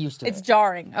 I'm not used to it. It's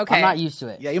jarring. Okay. I'm not used to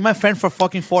it. Yeah, you're my friend for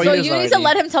fucking 4 years So you need to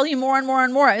let him tell you more and more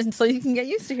and more until you can get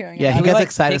used to hearing it. Yeah, he gets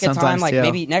excited take a sometimes, time, too.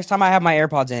 Maybe next time I have my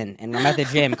AirPods in and I'm at the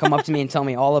gym, come up to me and tell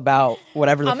me all about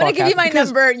whatever the fuck I'm going to give you my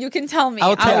number. You can tell me.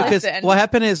 I'll tell you, because listen. what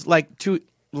happened is,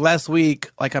 last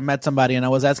week, like, I met somebody and I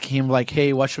was asking him, like,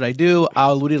 hey, what should I do? I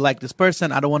really like this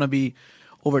person. I don't want to be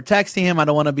over texting him. I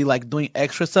don't want to be like doing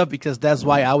extra stuff because that's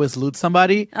why I always loot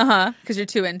somebody. Because you're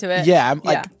too into it. Yeah, I'm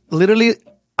like literally.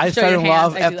 I Show fell your in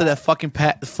love hands, I do after that. that fucking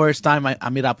first time I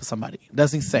meet up with somebody.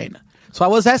 That's insane. So I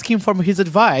was asking for his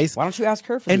advice. Why don't you ask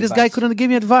her for And the this guy advice? couldn't give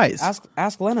me advice.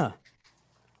 Ask Lena.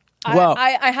 Well,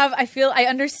 I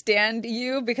understand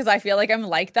you because I feel like I'm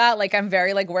like that. Like I'm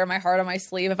very like wear my heart on my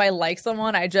sleeve. If I like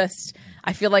someone, I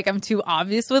feel like I'm too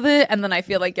obvious with it, and then I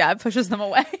feel like it pushes them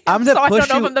away. I'm the so pushy, I don't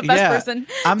know if I'm the best person.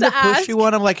 I'm to the ask. pushy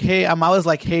one. I'm like, hey, I'm always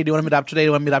like, hey, do you want to meet up today? Do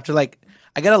you want to meet up today? Like,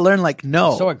 I gotta learn. Like,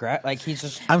 no, So aggressive. Like he's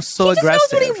just. I'm so He just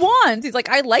aggressive. knows what he wants. He's like,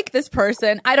 I like this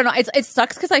person. I don't know. It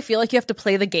sucks because I feel like you have to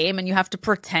play the game and you have to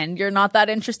pretend you're not that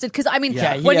interested. Because I mean,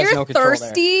 Yeah, he when has you're no control there.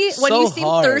 thirsty, when So you seem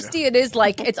hard. thirsty, it is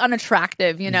like it's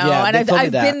unattractive, you know. Yeah, and they told me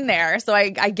I've that. been there, so I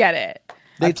get it.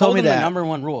 They I've told me him the that. number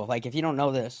one rule. Like if you don't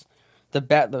know this, the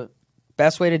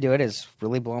best way to do it is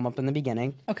really blow him up in the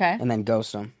beginning. Okay. And then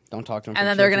ghost him. Don't talk to him. And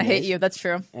then they're gonna hate you. That's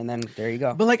true. And then there you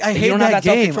go. But like, I If you hate don't have that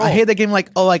game. self-control. I hate the game. Like,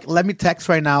 oh, like let me text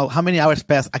right now. How many hours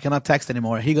passed? I cannot text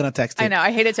anymore. He gonna text it. I know.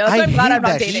 I hate it too. That's why I I'm glad hate I'm not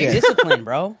that dating. shit. Discipline,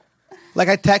 bro. Like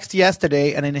I texted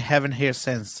yesterday and then haven't heard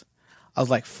since. I was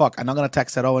like, fuck, I'm not gonna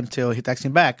text at all until he texts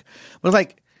me back. But it's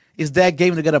like, is that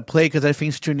game they gotta play because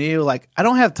everything's too new? Like, I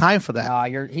don't have time for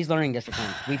that. He's learning discipline.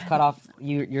 We've cut off.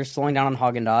 You're slowing down on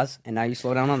Haagen-Dazs, and now you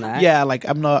slow down on that. Yeah, like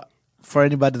I'm not. For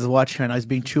anybody that's watching right now, it's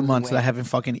been 2 months that I weight. haven't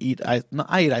fucking I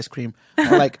eat ice cream.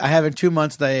 But like I haven't 2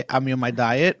 months that I'm on my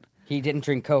diet. He didn't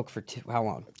drink Coke for how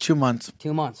long? 2 months.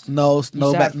 2 months. No used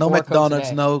to have no 4 Cokes a McDonald's,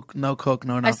 day. no Coke,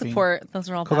 no I nothing. support. Those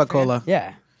are all bad for you. Coca-Cola.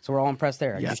 Yeah. So we're all impressed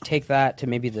there. Yeah. Just take that to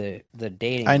maybe the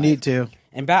dating. I life. need to.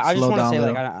 And I just slow want to down say, a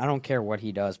like, little. I don't care what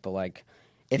he does, but like,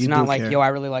 it's You not do like, care. yo, I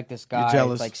really like this guy.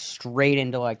 jealous. It's like straight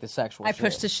into like the sexual. I shit.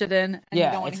 pushed the shit in. And you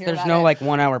Yeah, don't want to hear there's about no it. like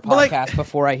 1 hour But, like, podcast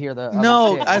before I hear the. other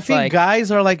No, shit. I It's think like,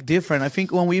 guys are like different. I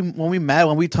think when we met,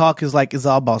 when we talk, is like it's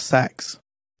all about sex.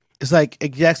 It's like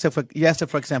yesterday,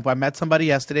 for example, I met somebody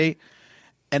yesterday,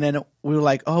 and then we were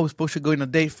like, "Oh, we're supposed to go on a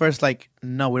date first." Like,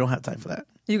 no, we don't have time for that.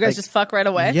 You guys like, just fuck right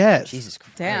away. Yes, Jesus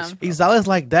Christ. Damn. He's always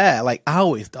like that. Like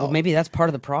always, though. Well, maybe that's part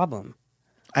of the problem.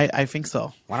 I think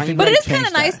so. Why don't I think you- But we it is gotta kind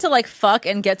of change nice that. to like fuck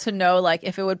and get to know like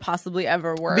if it would possibly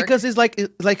ever work. Because it's like this.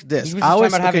 You were just I talking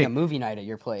always about having okay. a movie night at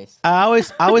your place. I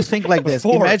always think like this.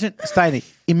 Before. Imagine Steiny.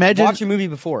 Imagine. Watch a movie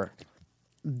before.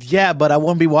 Yeah, but I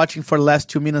won't be watching for the last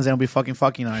 2 minutes and I'll be fucking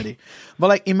already. But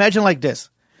like, imagine like this.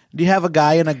 You have a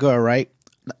guy and a girl, right?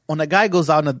 When a guy goes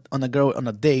out on a girl on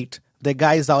a date, the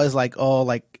guy is always like, oh,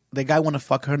 like the guy want to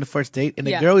fuck her on the first date, and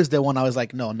the Yeah. girl is the one I was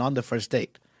like, no, not on the first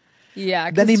date. yeah.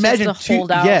 'cause Then it's imagine just to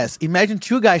hold out. yes, imagine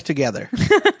 2 guys together.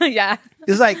 yeah.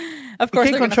 It's like Of course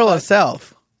you they're can't gonna control fuck.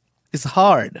 yourself. It's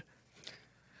hard.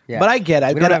 Yeah. But I get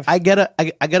it. We don't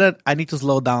have- I need to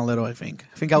slow down a little, I think.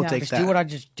 I think I'll Yeah. take Just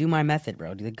that. do my method,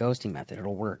 bro. Do the ghosting method.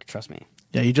 It'll work. Trust me.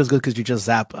 Yeah, you're just good because you just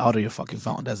zap out of your fucking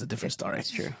phone. That's a different story.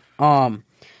 That's true.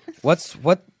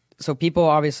 So people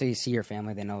obviously see your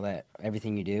family. They know that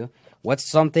everything you do. What's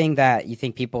something that you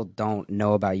think people don't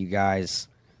know about you guys,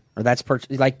 or that's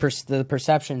the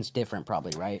perception's different,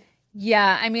 probably, right?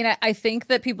 Yeah, I mean, I think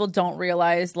that people don't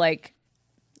realize, like,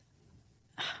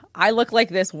 I look like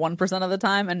this 1% of the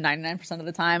time, and 99% of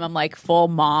the time, I'm like full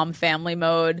mom family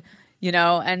mode, you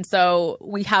know? And so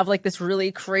we have like this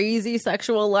really crazy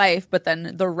sexual life, but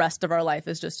then the rest of our life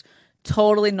is just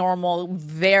totally normal,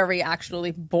 very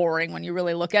actually boring when you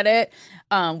really look at it.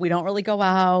 We don't really go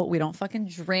out, we don't fucking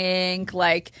drink,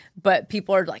 like, but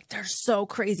people are like, they're so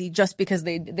crazy just because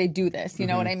they do this, you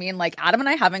know what I mean? Like, Adam and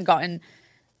I haven't gotten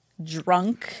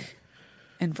drunk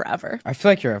in forever. I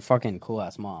feel like you're a fucking cool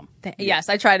ass mom. Yes,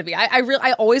 I try to be.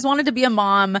 I always wanted to be a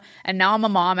mom, and now I'm a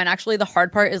mom. And actually, the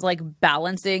hard part is like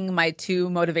balancing my two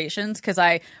motivations, because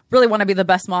I really want to be the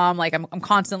best mom. Like I'm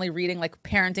constantly reading like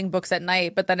parenting books at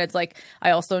night, but then it's like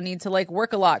I also need to like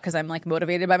work a lot because I'm like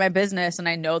motivated by my business, and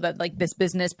I know that like this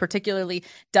business particularly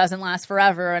doesn't last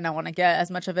forever, and I want to get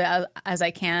as much of it as I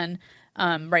can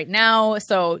right now.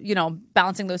 So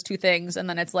balancing those two things, and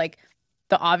then it's like,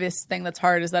 the obvious thing that's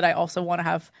hard is that I also want to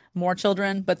have more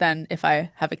children, but then if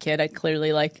I have a kid, I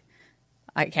clearly like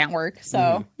I can't work.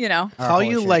 So how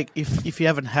you like if you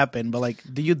haven't happened, but like,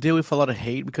 do you deal with a lot of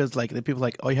hate because like the people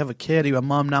like, oh, you have a kid, you're a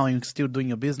mom now, and you're still doing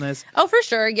your business? Oh, for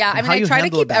sure, yeah. And I mean, I try to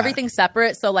keep that? everything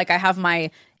separate. So like, I have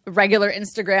my regular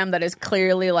Instagram that is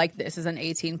clearly like, this is an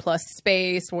 18 plus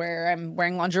space where I'm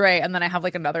wearing lingerie, and then I have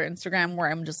like another Instagram where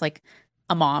I'm just like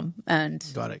a mom. And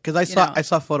got it, because I saw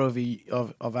a photo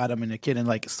of Adam and a kid, and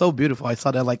like so beautiful. I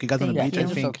saw that like you guys on the beach. I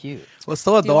think so cute. It was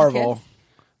so adorable.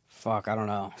 Fuck, I don't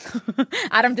know.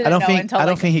 Adam didn't know until I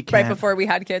don't think he can. right before we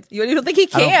had kids. You don't think he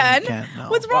can? I don't think he can, no.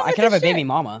 What's wrong I with can have a this baby shit?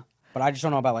 mama, but I just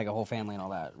don't know about like a whole family and all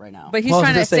that right now. But he's Well,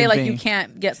 trying it's to the say same like thing. you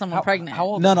can't get someone pregnant. How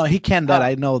old? No, he can that.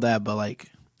 I know that, but like,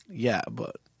 yeah,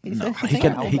 but no, he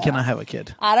cannot have a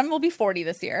kid. Adam will be 40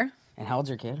 this year. And how old's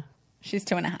your kid? She's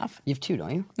 2.5. You have two, don't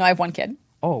you? No, I have one kid.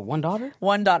 Oh, one daughter?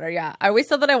 One daughter, yeah. I always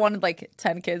said that I wanted like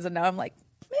 10 kids, and now I'm like,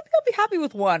 maybe I'll be happy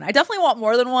with one. I definitely want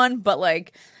more than one, but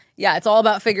like, yeah, it's all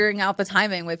about figuring out the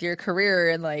timing with your career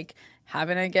and like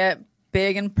having to get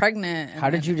big and pregnant. How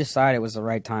did you decide it was the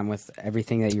right time with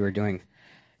everything that you were doing?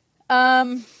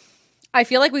 I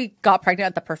feel like we got pregnant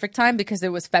at the perfect time because it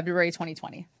was February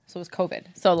 2020. So it was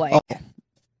COVID. So like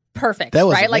perfect, That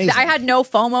was right? amazing. Like I had no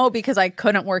FOMO because I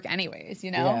couldn't work anyways,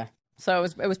 Yeah. So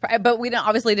it was, but we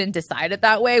obviously didn't decide it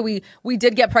that way. We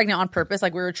did get pregnant on purpose.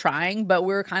 Like we were trying, but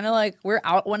we were kind of like, we were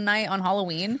out one night on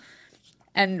Halloween,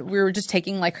 and we were just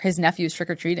taking like his nephews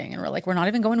trick-or-treating, and we're like, we're not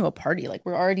even going to a party. Like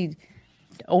we're already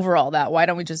over all that. Why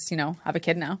don't we just, have a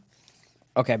kid now?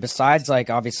 Okay, besides like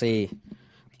obviously,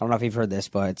 I don't know if you've heard this,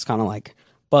 but it's kind of like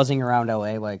buzzing around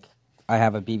LA. Like I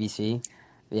have a BBC.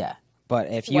 Yeah.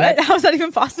 But if you How is that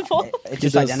even possible? it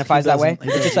just identifies that way. It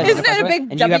just Isn't identifies it a that way,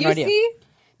 big and you have no idea. WC?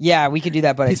 Yeah, we could do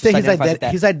that, but He's it just identifies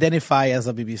that. he's identified as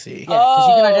a BBC. Yeah, because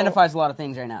you can identify as a lot of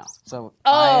things right now. So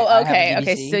I Okay. have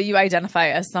a Okay. BBC. So you identify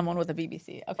as someone with a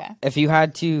BBC. Okay. If you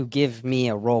had to give me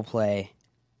a role play,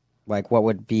 like what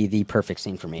would be the perfect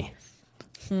scene for me?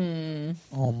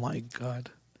 Oh my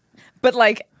god. But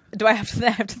like, do I have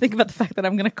to think about the fact that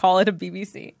I'm going to call it a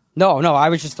BBC? No, I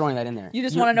was just throwing that in there. You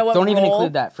just wanna know what Don't even role?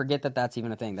 include that. Forget that that's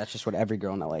even a thing. That's just what every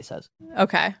girl in LA says.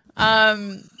 Okay.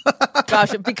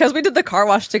 Gosh, because we did the car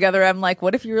wash together, I'm like,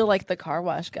 what if you were like the car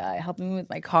wash guy helping me with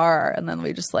my car? And then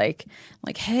we just like,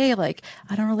 hey, like,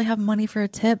 I don't really have money for a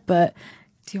tip, but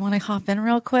do you want to hop in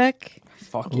real quick?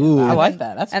 Fuck Ooh. yeah. I like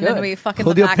that. That's And good. then we fucking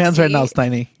Hold the your back pants seat. right now,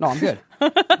 Steiny. No, I'm good.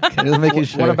 Okay, just making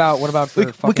sure. What about for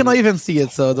we fucking cannot even see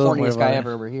it, so don't worry horniest about guy it.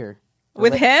 ever over here?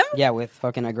 With him? Yeah, with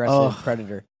fucking aggressive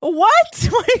predator. What?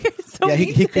 Why are you so Yeah,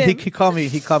 mean to him? he called me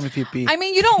PP. I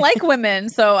mean, you don't like women,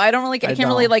 so I don't really, I can't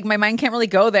really, don't. like, my mind can't really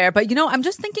go there. But, I'm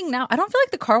just thinking now, I don't feel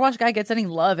like the car wash guy gets any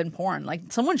love in porn.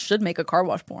 Like, someone should make a car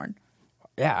wash porn.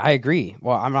 Yeah, I agree.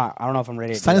 Well, I don't know if I'm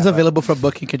ready to do Sign is that, but available for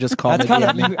booking. You can just call me. That's kind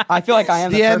DM me. of, I feel like I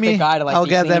am the DM perfect me. guy to like I'll be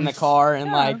get cleaning them. the car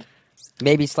and like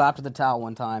maybe slap with the towel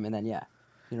one time and then you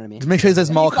know what I mean? Just make sure it's a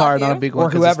small slap car, you? not a big one. Or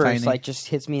 'cause whoever it's is tiny. like just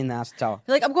hits me in the ass with the towel.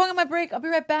 You're like, I'm going on my break. I'll be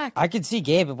right back. I could see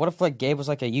Gabe. What if like Gabe was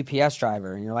like a UPS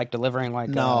driver and you're like delivering like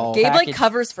No. a Gabe, like, package?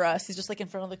 covers for us. He's just, like, in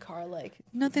front of the car, like,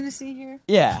 nothing to see here.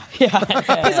 Yeah. He's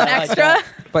an extra.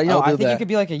 But I'll I do think you that. could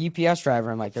be like a UPS driver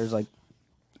and like there's like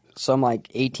some like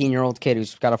 18-year-old kid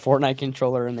who's got a Fortnite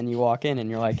controller and then you walk in and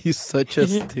you're like He's such a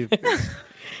stupid.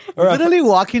 or a- Literally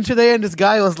walking today, and this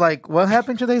guy was like, "What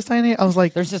happened today, Tiny?" I was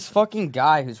like, there's this fucking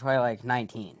guy who's probably like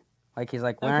 19. Like he's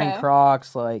like wearing Okay.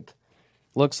 Crocs, like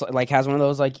looks like has one of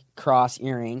those like cross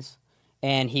earrings,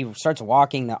 and he starts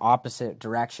walking the opposite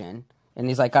direction, and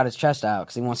he's like got his chest out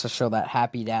because he wants to show that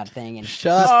happy dad thing, and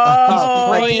 "Shut he's up."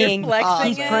 praying, you're flexing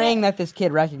he's it? praying that this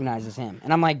kid recognizes him,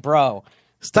 and I'm like, bro,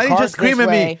 Tiny car's just screaming this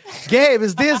at me, way. "Gabe,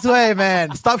 it's this way,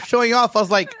 man! Stop showing off." I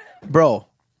was like, "Bro,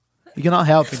 you cannot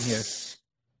help in here."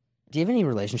 Do you have any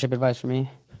relationship advice for me?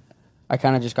 I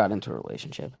kind of just got into a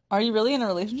relationship. Are you really in a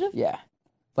relationship? Yeah,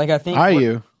 like I think. Are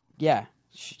you? Yeah.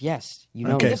 Yes. You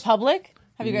know. Okay. this. Is it public?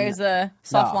 Have you guys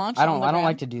soft No, launched? I on don't. the I don't gram?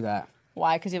 like to do that.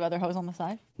 Why? Because you have other hoes on the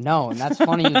side? No, and that's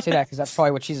funny you say that because that's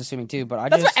probably what she's assuming too. But I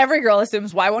That's just what every girl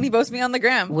assumes. Why won't he post me on the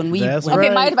gram? when we That's when, Okay,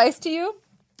 right. my advice to you.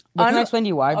 Well, can I Un- explain to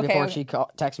you why Okay, before okay. she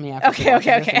texts me after Okay, she watches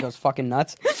okay, this okay. and goes fucking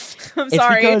nuts? I'm It's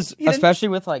sorry. because He didn't- especially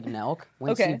with like Nelk,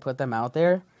 once Okay. you put them out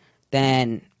there,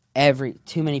 then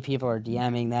too many people are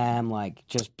DMing them, like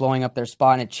just blowing up their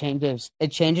spot, and it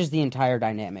changes the entire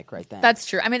dynamic right then. That's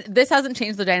true. I mean, this hasn't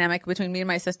changed the dynamic between me and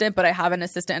my assistant, but I have an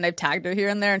assistant and I've tagged her here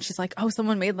and there, and she's like, oh,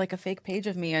 someone made like a fake page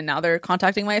of me and now they're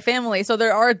contacting my family. So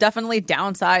there are definitely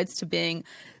downsides to being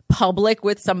public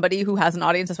with somebody who has an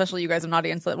audience, especially you guys have an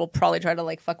audience that will probably try to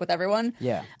like fuck with everyone.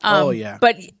 Yeah.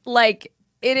 But like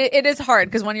it is hard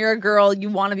because when you're a girl, you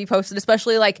want to be posted,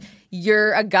 especially like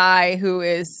you're a guy who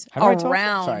is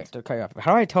around. Sorry to cut you off.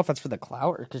 How do I tell if that's for the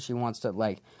clout or because she wants to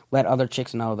like let other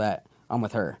chicks know that I'm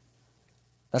with her?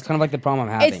 That's kind of like the problem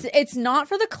I'm having. It's not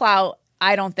for the clout,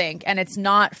 I don't think, and it's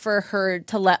not for her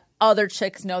to let other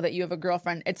chicks know that you have a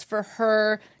girlfriend. It's for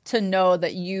her to know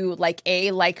that you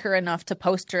like her enough to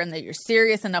post her and that you're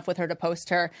serious enough with her to post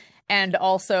her. And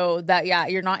also that,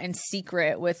 you're not in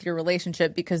secret with your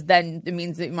relationship because then it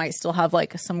means that you might still have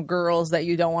like some girls that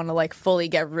you don't want to like fully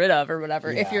get rid of or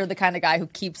whatever. Yeah. If you're the kind of guy who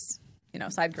keeps,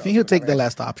 side girls. I think he'll take the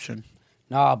last option.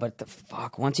 No, but the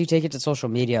fuck, once you take it to social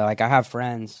media, like I have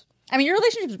friends. I mean, your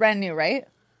relationship's brand new, right?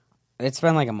 It's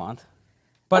been like a month.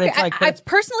 But okay, it's like I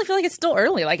personally feel like it's still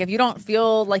early. Like if you don't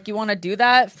feel like you want to do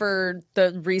that for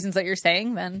the reasons that you're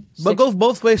saying, then. But goes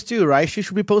both ways too, right? She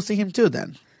should be posting him too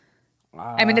then.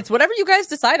 I mean, it's whatever you guys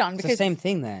decide on. It's the same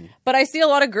thing then. But I see a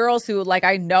lot of girls who, like,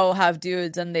 I know have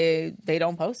dudes and they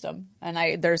don't post them. And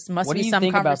must be some. What do you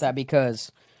think about that?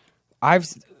 Because I'm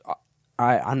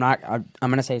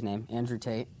gonna say his name, Andrew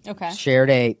Tate. Okay. Shared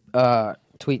a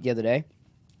tweet the other day,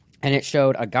 and it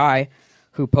showed a guy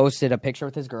who posted a picture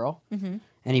with his girl, and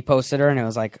he posted her, and it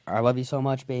was like, "I love you so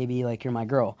much, baby. Like you're my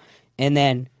girl." And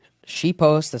then she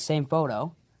posts the same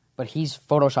photo, but he's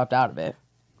photoshopped out of it.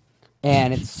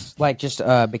 And it's like just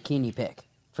a bikini pic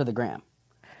for the gram.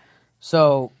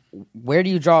 So where do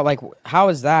you draw? Like, how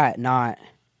is that not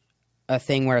a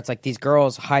thing where it's like these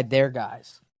girls hide their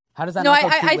guys? How does that? No, not go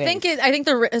I two think ways? I think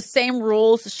the same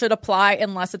rules should apply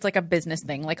unless it's like a business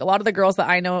thing. Like a lot of the girls that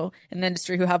I know in the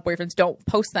industry who have boyfriends don't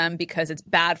post them because it's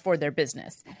bad for their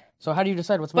business. So how do you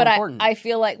decide what's more important? I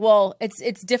feel like,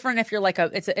 it's different if you're like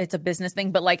it's a business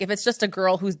thing, but like if it's just a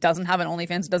girl who doesn't have an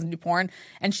OnlyFans, doesn't do porn,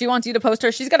 and she wants you to post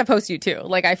her, she's gonna post you too.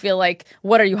 Like I feel like,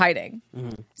 what are you hiding?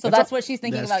 Mm-hmm. So that's what she's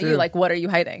thinking about you. Like, what are you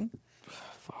hiding?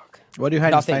 What are you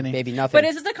hiding? Nothing, baby, nothing. But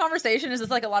is this a conversation? Is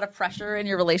this like a lot of pressure in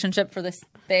your relationship for this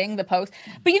thing, the post?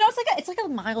 But it's like a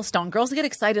milestone. Girls get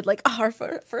excited, like, oh, our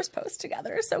first post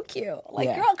together is so cute. Like,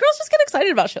 girls just get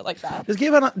excited about shit like that.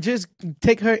 Just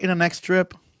take her in a next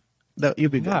trip. That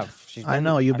you'll be good. Yeah, I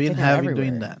know you've been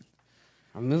doing that.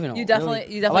 I'm moving. You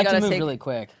definitely I like gotta to move really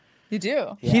quick. You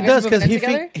do. Yeah. He does because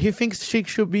he thinks she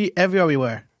should be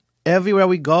everywhere. Everywhere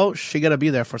we go, she gotta be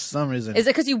there for some reason. Is it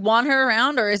because you want her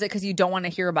around, or is it because you don't want to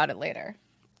hear about it later?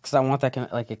 Because I want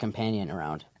that like a companion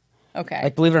around. Okay.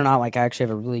 Like believe it or not, like I actually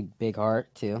have a really big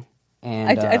heart too,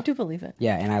 and I do believe it.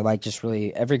 Yeah, and I like just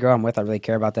really every girl I'm with, I really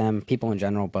care about them, people in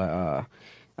general. But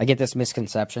I get this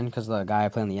misconception because the guy I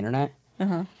play on the internet.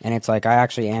 And it's like I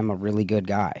actually am a really good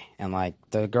guy, and like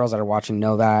the girls that are watching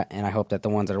know that, and I hope that the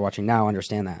ones that are watching now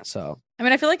understand that. So I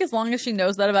mean, I feel like as long as she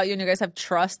knows that about you and you guys have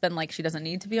trust, then like she doesn't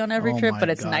need to be on every trip,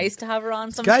 but it's nice to have her on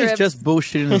some trips. This guy's just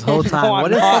bullshitting this whole time. No, what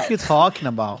the fuck are you talking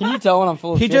about? Can you tell when I'm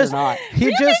full of shit or not?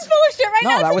 You're full of shit right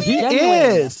now. That was He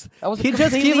is. That was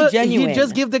genuine. He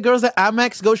just give the girls the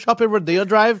Amex, go shop at Rodeo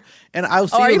Drive, and I'll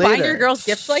see you later. Are you buying your girls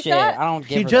gifts like that? I don't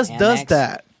give He her just the does Amex.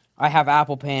 that. I have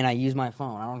Apple Pay and I use my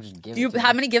phone. I don't just give it to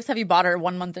How many gifts have you bought her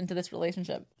 1 month into this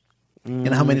relationship? And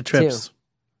how many trips? 2.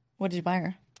 What did you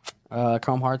buy her?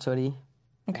 Chrome Hearts hoodie.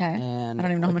 Okay. And I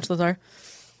don't even know how much those are.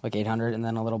 Like 800, and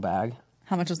then a little bag.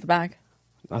 How much was the bag?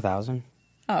 1,000.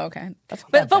 Oh, okay. That's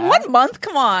not but that bad. 1 month?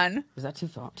 Come on. Is that too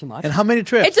much? And how many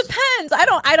trips? It depends.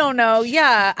 I don't know.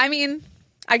 Yeah. I mean,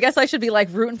 I guess I should be like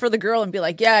rooting for the girl and be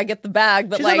like, yeah, get the bag.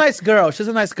 But She's like, a nice girl. She's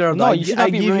a nice girl. No, though. you should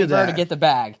not be rooting for her to get the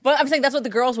bag. But I'm saying that's what the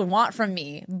girls would want from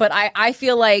me. But I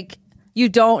feel like you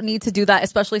don't need to do that,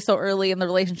 especially so early in the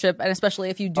relationship, and especially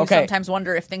if you do sometimes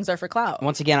wonder if things are for clout.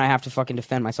 Once again, I have to fucking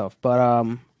defend myself. But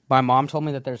my mom told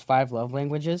me that there's 5 love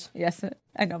languages. Yes,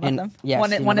 I know about them.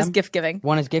 Yes, one is gift giving.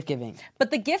 One is gift giving.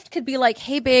 But the gift could be like,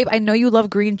 hey, babe, I know you love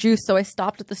green juice, so I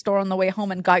stopped at the store on the way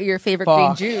home and got you your favorite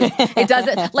green juice. It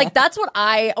doesn't, like, that's what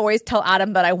I always tell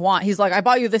Adam that I want. He's like, I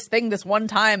bought you this thing this one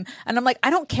time. And I'm like, I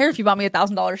don't care if you bought me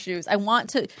 $1,000 shoes. I want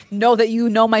to know that you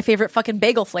know my favorite fucking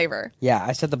bagel flavor. Yeah,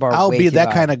 I set the bar I'll way be too that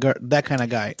high. kind of girl, that kind of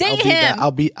guy. Date him.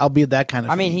 I'll be that kind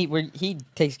of I mean, he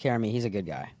takes care of me. He's a good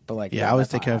guy. But like, I always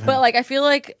take care of him. But like, I feel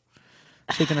like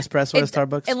Chicken espresso at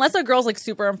Starbucks. Unless a girl's like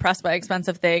super impressed by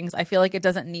expensive things, I feel like it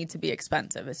doesn't need to be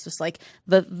expensive. It's just like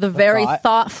the very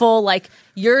thoughtful, like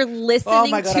you're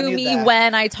listening God, to me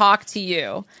when I talk to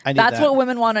you. That's what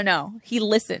women want to know. He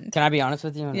listened. Can I be honest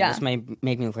with you? Yeah. This may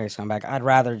make me look like a scumbag. I'd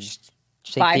rather just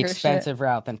take the expensive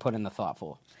route than put in the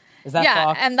thoughtful. Is that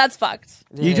fucked? And that's fucked.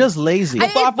 You're just lazy.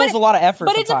 Thoughtful's a lot of effort.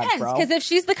 But it depends, because if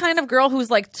she's the kind of girl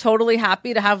who's like totally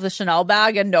happy to have the Chanel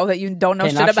bag and know that you don't know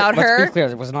shit about her. Let's be clear,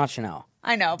 it was not Chanel.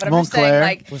 I know, but I'm just saying,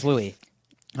 like, it was Louis.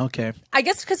 Okay. I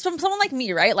guess because from someone like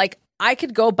me, right? Like, I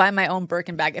could go buy my own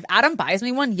Birkin bag. If Adam buys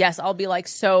me one, yes, I'll be like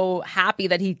so happy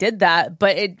that he did that.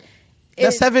 But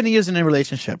that's 7 years in a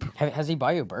relationship. Has he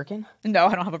bought you a Birkin? No,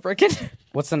 I don't have a Birkin.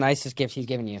 What's the nicest gift he's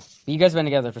given you? You guys have been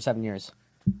together for 7 years.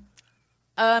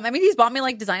 I mean, he's bought me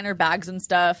like designer bags and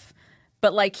stuff.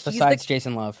 But like, besides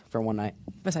Jason Love for one night.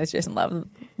 Besides Jason Love,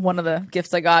 one of the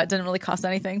gifts I got didn't really cost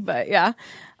anything, but yeah.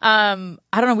 I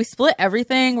don't know. We split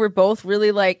everything. We're both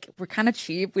really like, we're kind of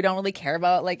cheap. We don't really care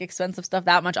about like expensive stuff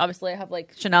that much. Obviously, I have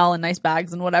like Chanel and nice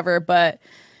bags and whatever, but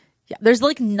yeah, there's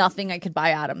like nothing I could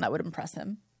buy Adam that would impress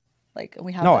him. Like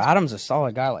we have. No, Adam's a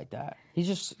solid guy like that. He's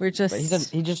just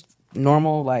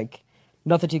normal, like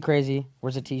nothing too crazy.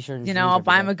 Wears a t-shirt. And I'll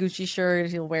buy him a Gucci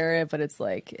shirt. He'll wear it, but it's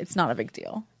like it's not a big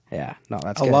deal. Yeah, no,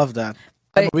 that's I good. love that.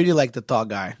 I really like the thought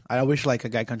guy. I wish like a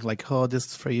guy could like, oh, this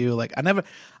is for you. Like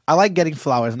I like getting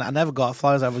flowers, and I never got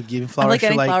flowers. I was giving flowers. I like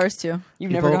getting to, flowers too.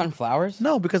 You've never gotten flowers?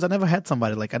 No, because I never had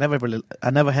somebody. Like I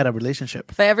never had a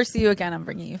relationship. If I ever see you again, I'm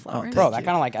bringing you flowers. Bro, that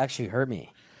kind of like actually hurt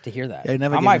me to hear that. Yeah,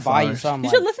 I might buy you some. You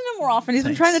should listen to him more often. He's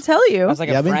been trying to tell you. That's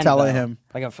like I've been telling him.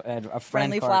 Like a friend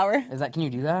friendly card. flower. Is that? Can you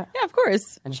do that? Yeah, of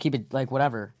course. And just keep it like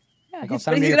whatever. Yeah,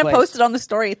 like, he's gonna post it on the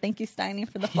story. Thank you, Steiny,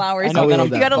 for the flowers. I know, you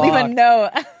gotta leave a note.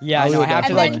 Yeah, I know. I have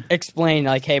to like explain,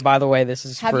 like, hey, by the way, this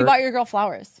is. Have you bought your girl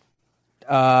flowers? He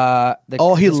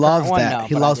loves that. No,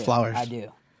 he loves flowers. I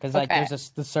do. Because like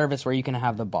there's the service where you can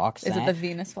have the box. Is it the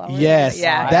Venus flowers? Yes.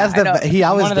 Yeah. That's he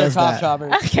always one of their does top that.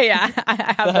 shoppers. Okay, yeah,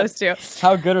 I have those too.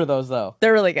 How good are those though?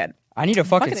 They're really good. I need a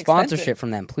fucking sponsorship expensive.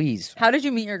 from them, please. How did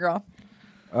you meet your girl?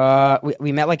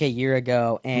 We met like a year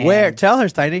ago. And Where? Tell her,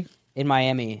 Steiny. In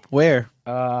Miami. Where?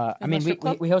 I mean, we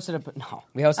hosted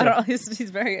we hosted. I don't know. He's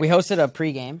very. We hosted a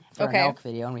pregame for an elk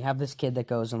video, and we have this kid that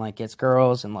goes and like gets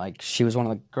girls, and like she was one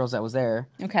of the girls that was there.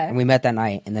 Okay. And we met that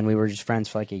night, and then we were just friends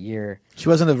for like a year. She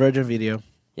was in the Virgin video.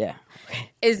 Yeah.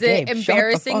 Is it Gabe,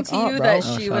 embarrassing to you that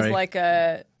she was sorry. like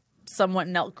a somewhat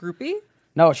Nelk groupie?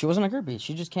 No, she wasn't a groupie.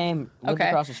 She just came lived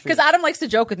across the street. Because Adam likes to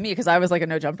joke with me because I was like a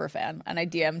No Jumper fan, and I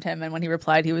DM'd him, and when he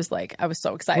replied, he was like, "I was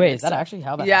so excited." Wait, is that actually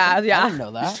how that happened? Yeah. I didn't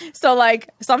know that. So like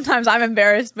sometimes I'm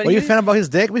embarrassed, but Were you a fan about his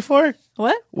dick before?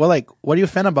 What? Well, like, what are you a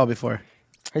fan about before?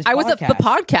 I was at the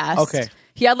podcast. Okay.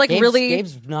 He had like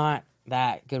Gabe's not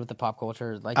that good with the pop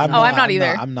culture. Like, I'm not either.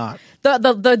 I'm not.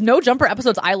 The No Jumper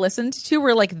episodes I listened to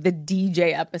were like the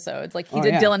DJ episodes. Like he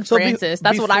did Dylan Francis.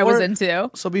 That's what I was into.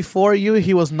 So before you,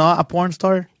 he was not a porn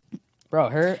star? Bro,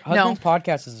 her husband's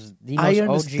podcast is the most I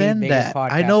understand OG, biggest that.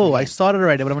 podcast. I know. I started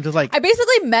already, but I'm just like... I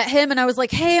basically met him and I was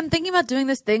like, hey, I'm thinking about doing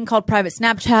this thing called private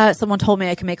Snapchat. Someone told me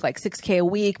I can make like $6,000 a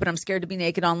week, but I'm scared to be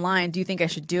naked online. Do you think I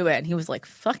should do it? And he was like,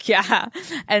 fuck yeah.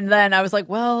 And then I was like,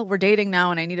 well, we're dating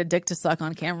now and I need a dick to suck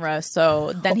on camera.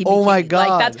 So then he Oh my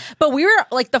God. Like, but we were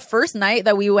like the first night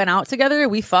that we went out together,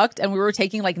 we fucked and we were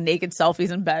taking like naked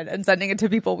selfies in bed and sending it to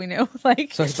people we knew.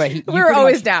 Like, we were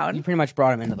always down. You pretty much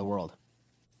brought him into the world.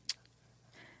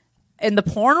 In the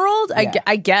porn world, Yeah.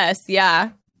 I guess,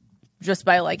 yeah. Just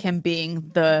by like him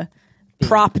being the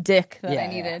prop dick that I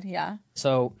needed, yeah.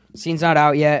 So, scene's not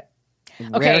out yet. Okay.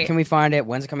 Where can we find it?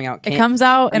 When's it coming out? It comes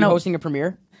out Are you hosting a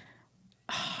premiere?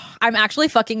 I'm actually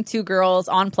fucking 2 girls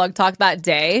on Plug Talk that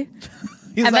day.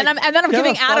 And then I'm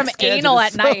giving Adam anal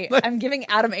at night. I'm giving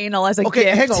Adam anal as a gift.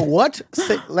 hang on. What?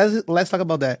 Let's talk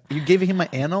about that. You gave him an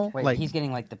anal? Wait, like he's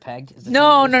getting like the pegged? Is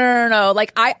No.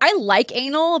 Like I like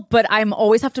anal, but I'm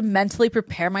always have to mentally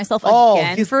prepare myself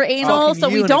again for anal. So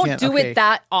we don't do it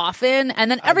that often. And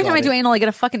then every time I do anal, I get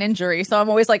a fucking injury. So I'm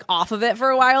always like off of it for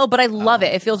a while, but I love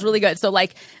it. It feels really good. So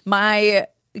like my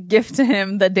gift to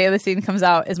him the day the scene comes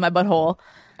out is my butthole.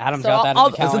 Adam's got that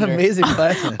in the calendar. It's an amazing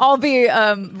question. I'll be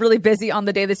really busy on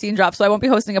the day the scene drops, so I won't be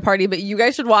hosting a party, but you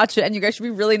guys should watch it, and you guys should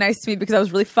be really nice to me because I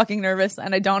was really fucking nervous,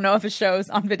 and I don't know if it shows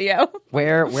on video.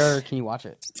 Where can you watch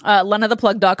it?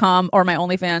 LenaThePlug.com or my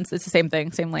OnlyFans. It's the same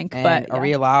thing, same link. And but are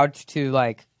we allowed to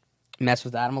like mess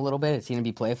with Adam a little bit? Is he going to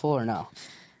be playful or no?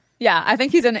 Yeah, I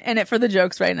think he's in it for the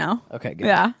jokes right now. Okay, good.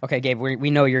 Yeah. Okay, Gabe, we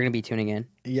know you're going to be tuning in.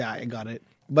 Yeah, I got it.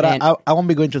 But I won't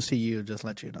be going to see you, just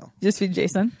let you know. Just feed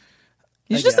Jason.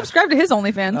 You should just subscribe to his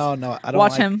OnlyFans. Oh, no. I don't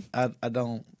watch him. I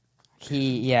don't.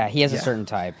 He has a certain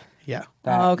type. Yeah.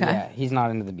 Okay. Yeah, he's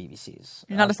not into the BBCs.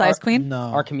 You're not a size queen? No.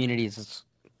 Our community is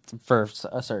for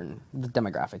a certain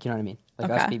demographic. You know what I mean? Like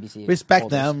Okay. that's BBC. Respect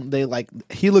holders. them. They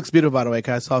he looks beautiful, by the way.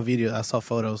 'Cause I saw video, I saw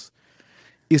photos.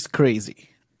 It's crazy.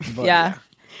 But, Yeah.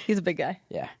 He's a big guy.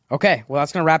 Yeah. Okay. Well,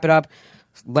 that's gonna wrap it up.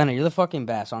 Lena, you're the fucking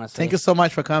best, honestly. Thank you so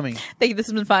much for coming. Thank you. This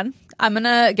has been fun. I'm going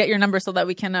to get your number so that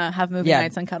we can have movie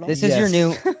nights and cuddle. This is your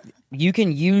Yes. new. You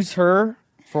can use her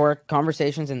for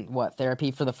conversations and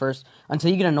therapy for the first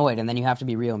until you get annoyed, and then you have to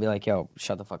be real and be like, "Yo,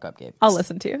 shut the fuck up, Gabe." I'll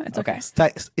listen to you. It's okay.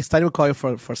 It's time to call you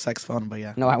for sex phone, but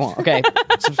yeah. No, I won't. Okay.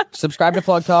 Subscribe to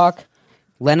Plug Talk.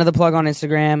 Lena the Plug on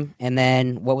Instagram, and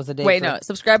then what was the date? Wait, no.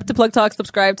 Subscribe to Plug Talk.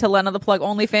 Subscribe to Lena the Plug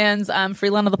OnlyFans.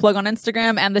 Free Lena the Plug on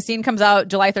Instagram. And the scene comes out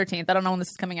July 13th. I don't know when this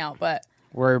is coming out, but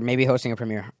We're maybe hosting a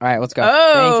premiere. All right, let's go.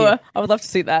 oh, Thank you. I would love to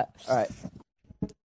see that. All right.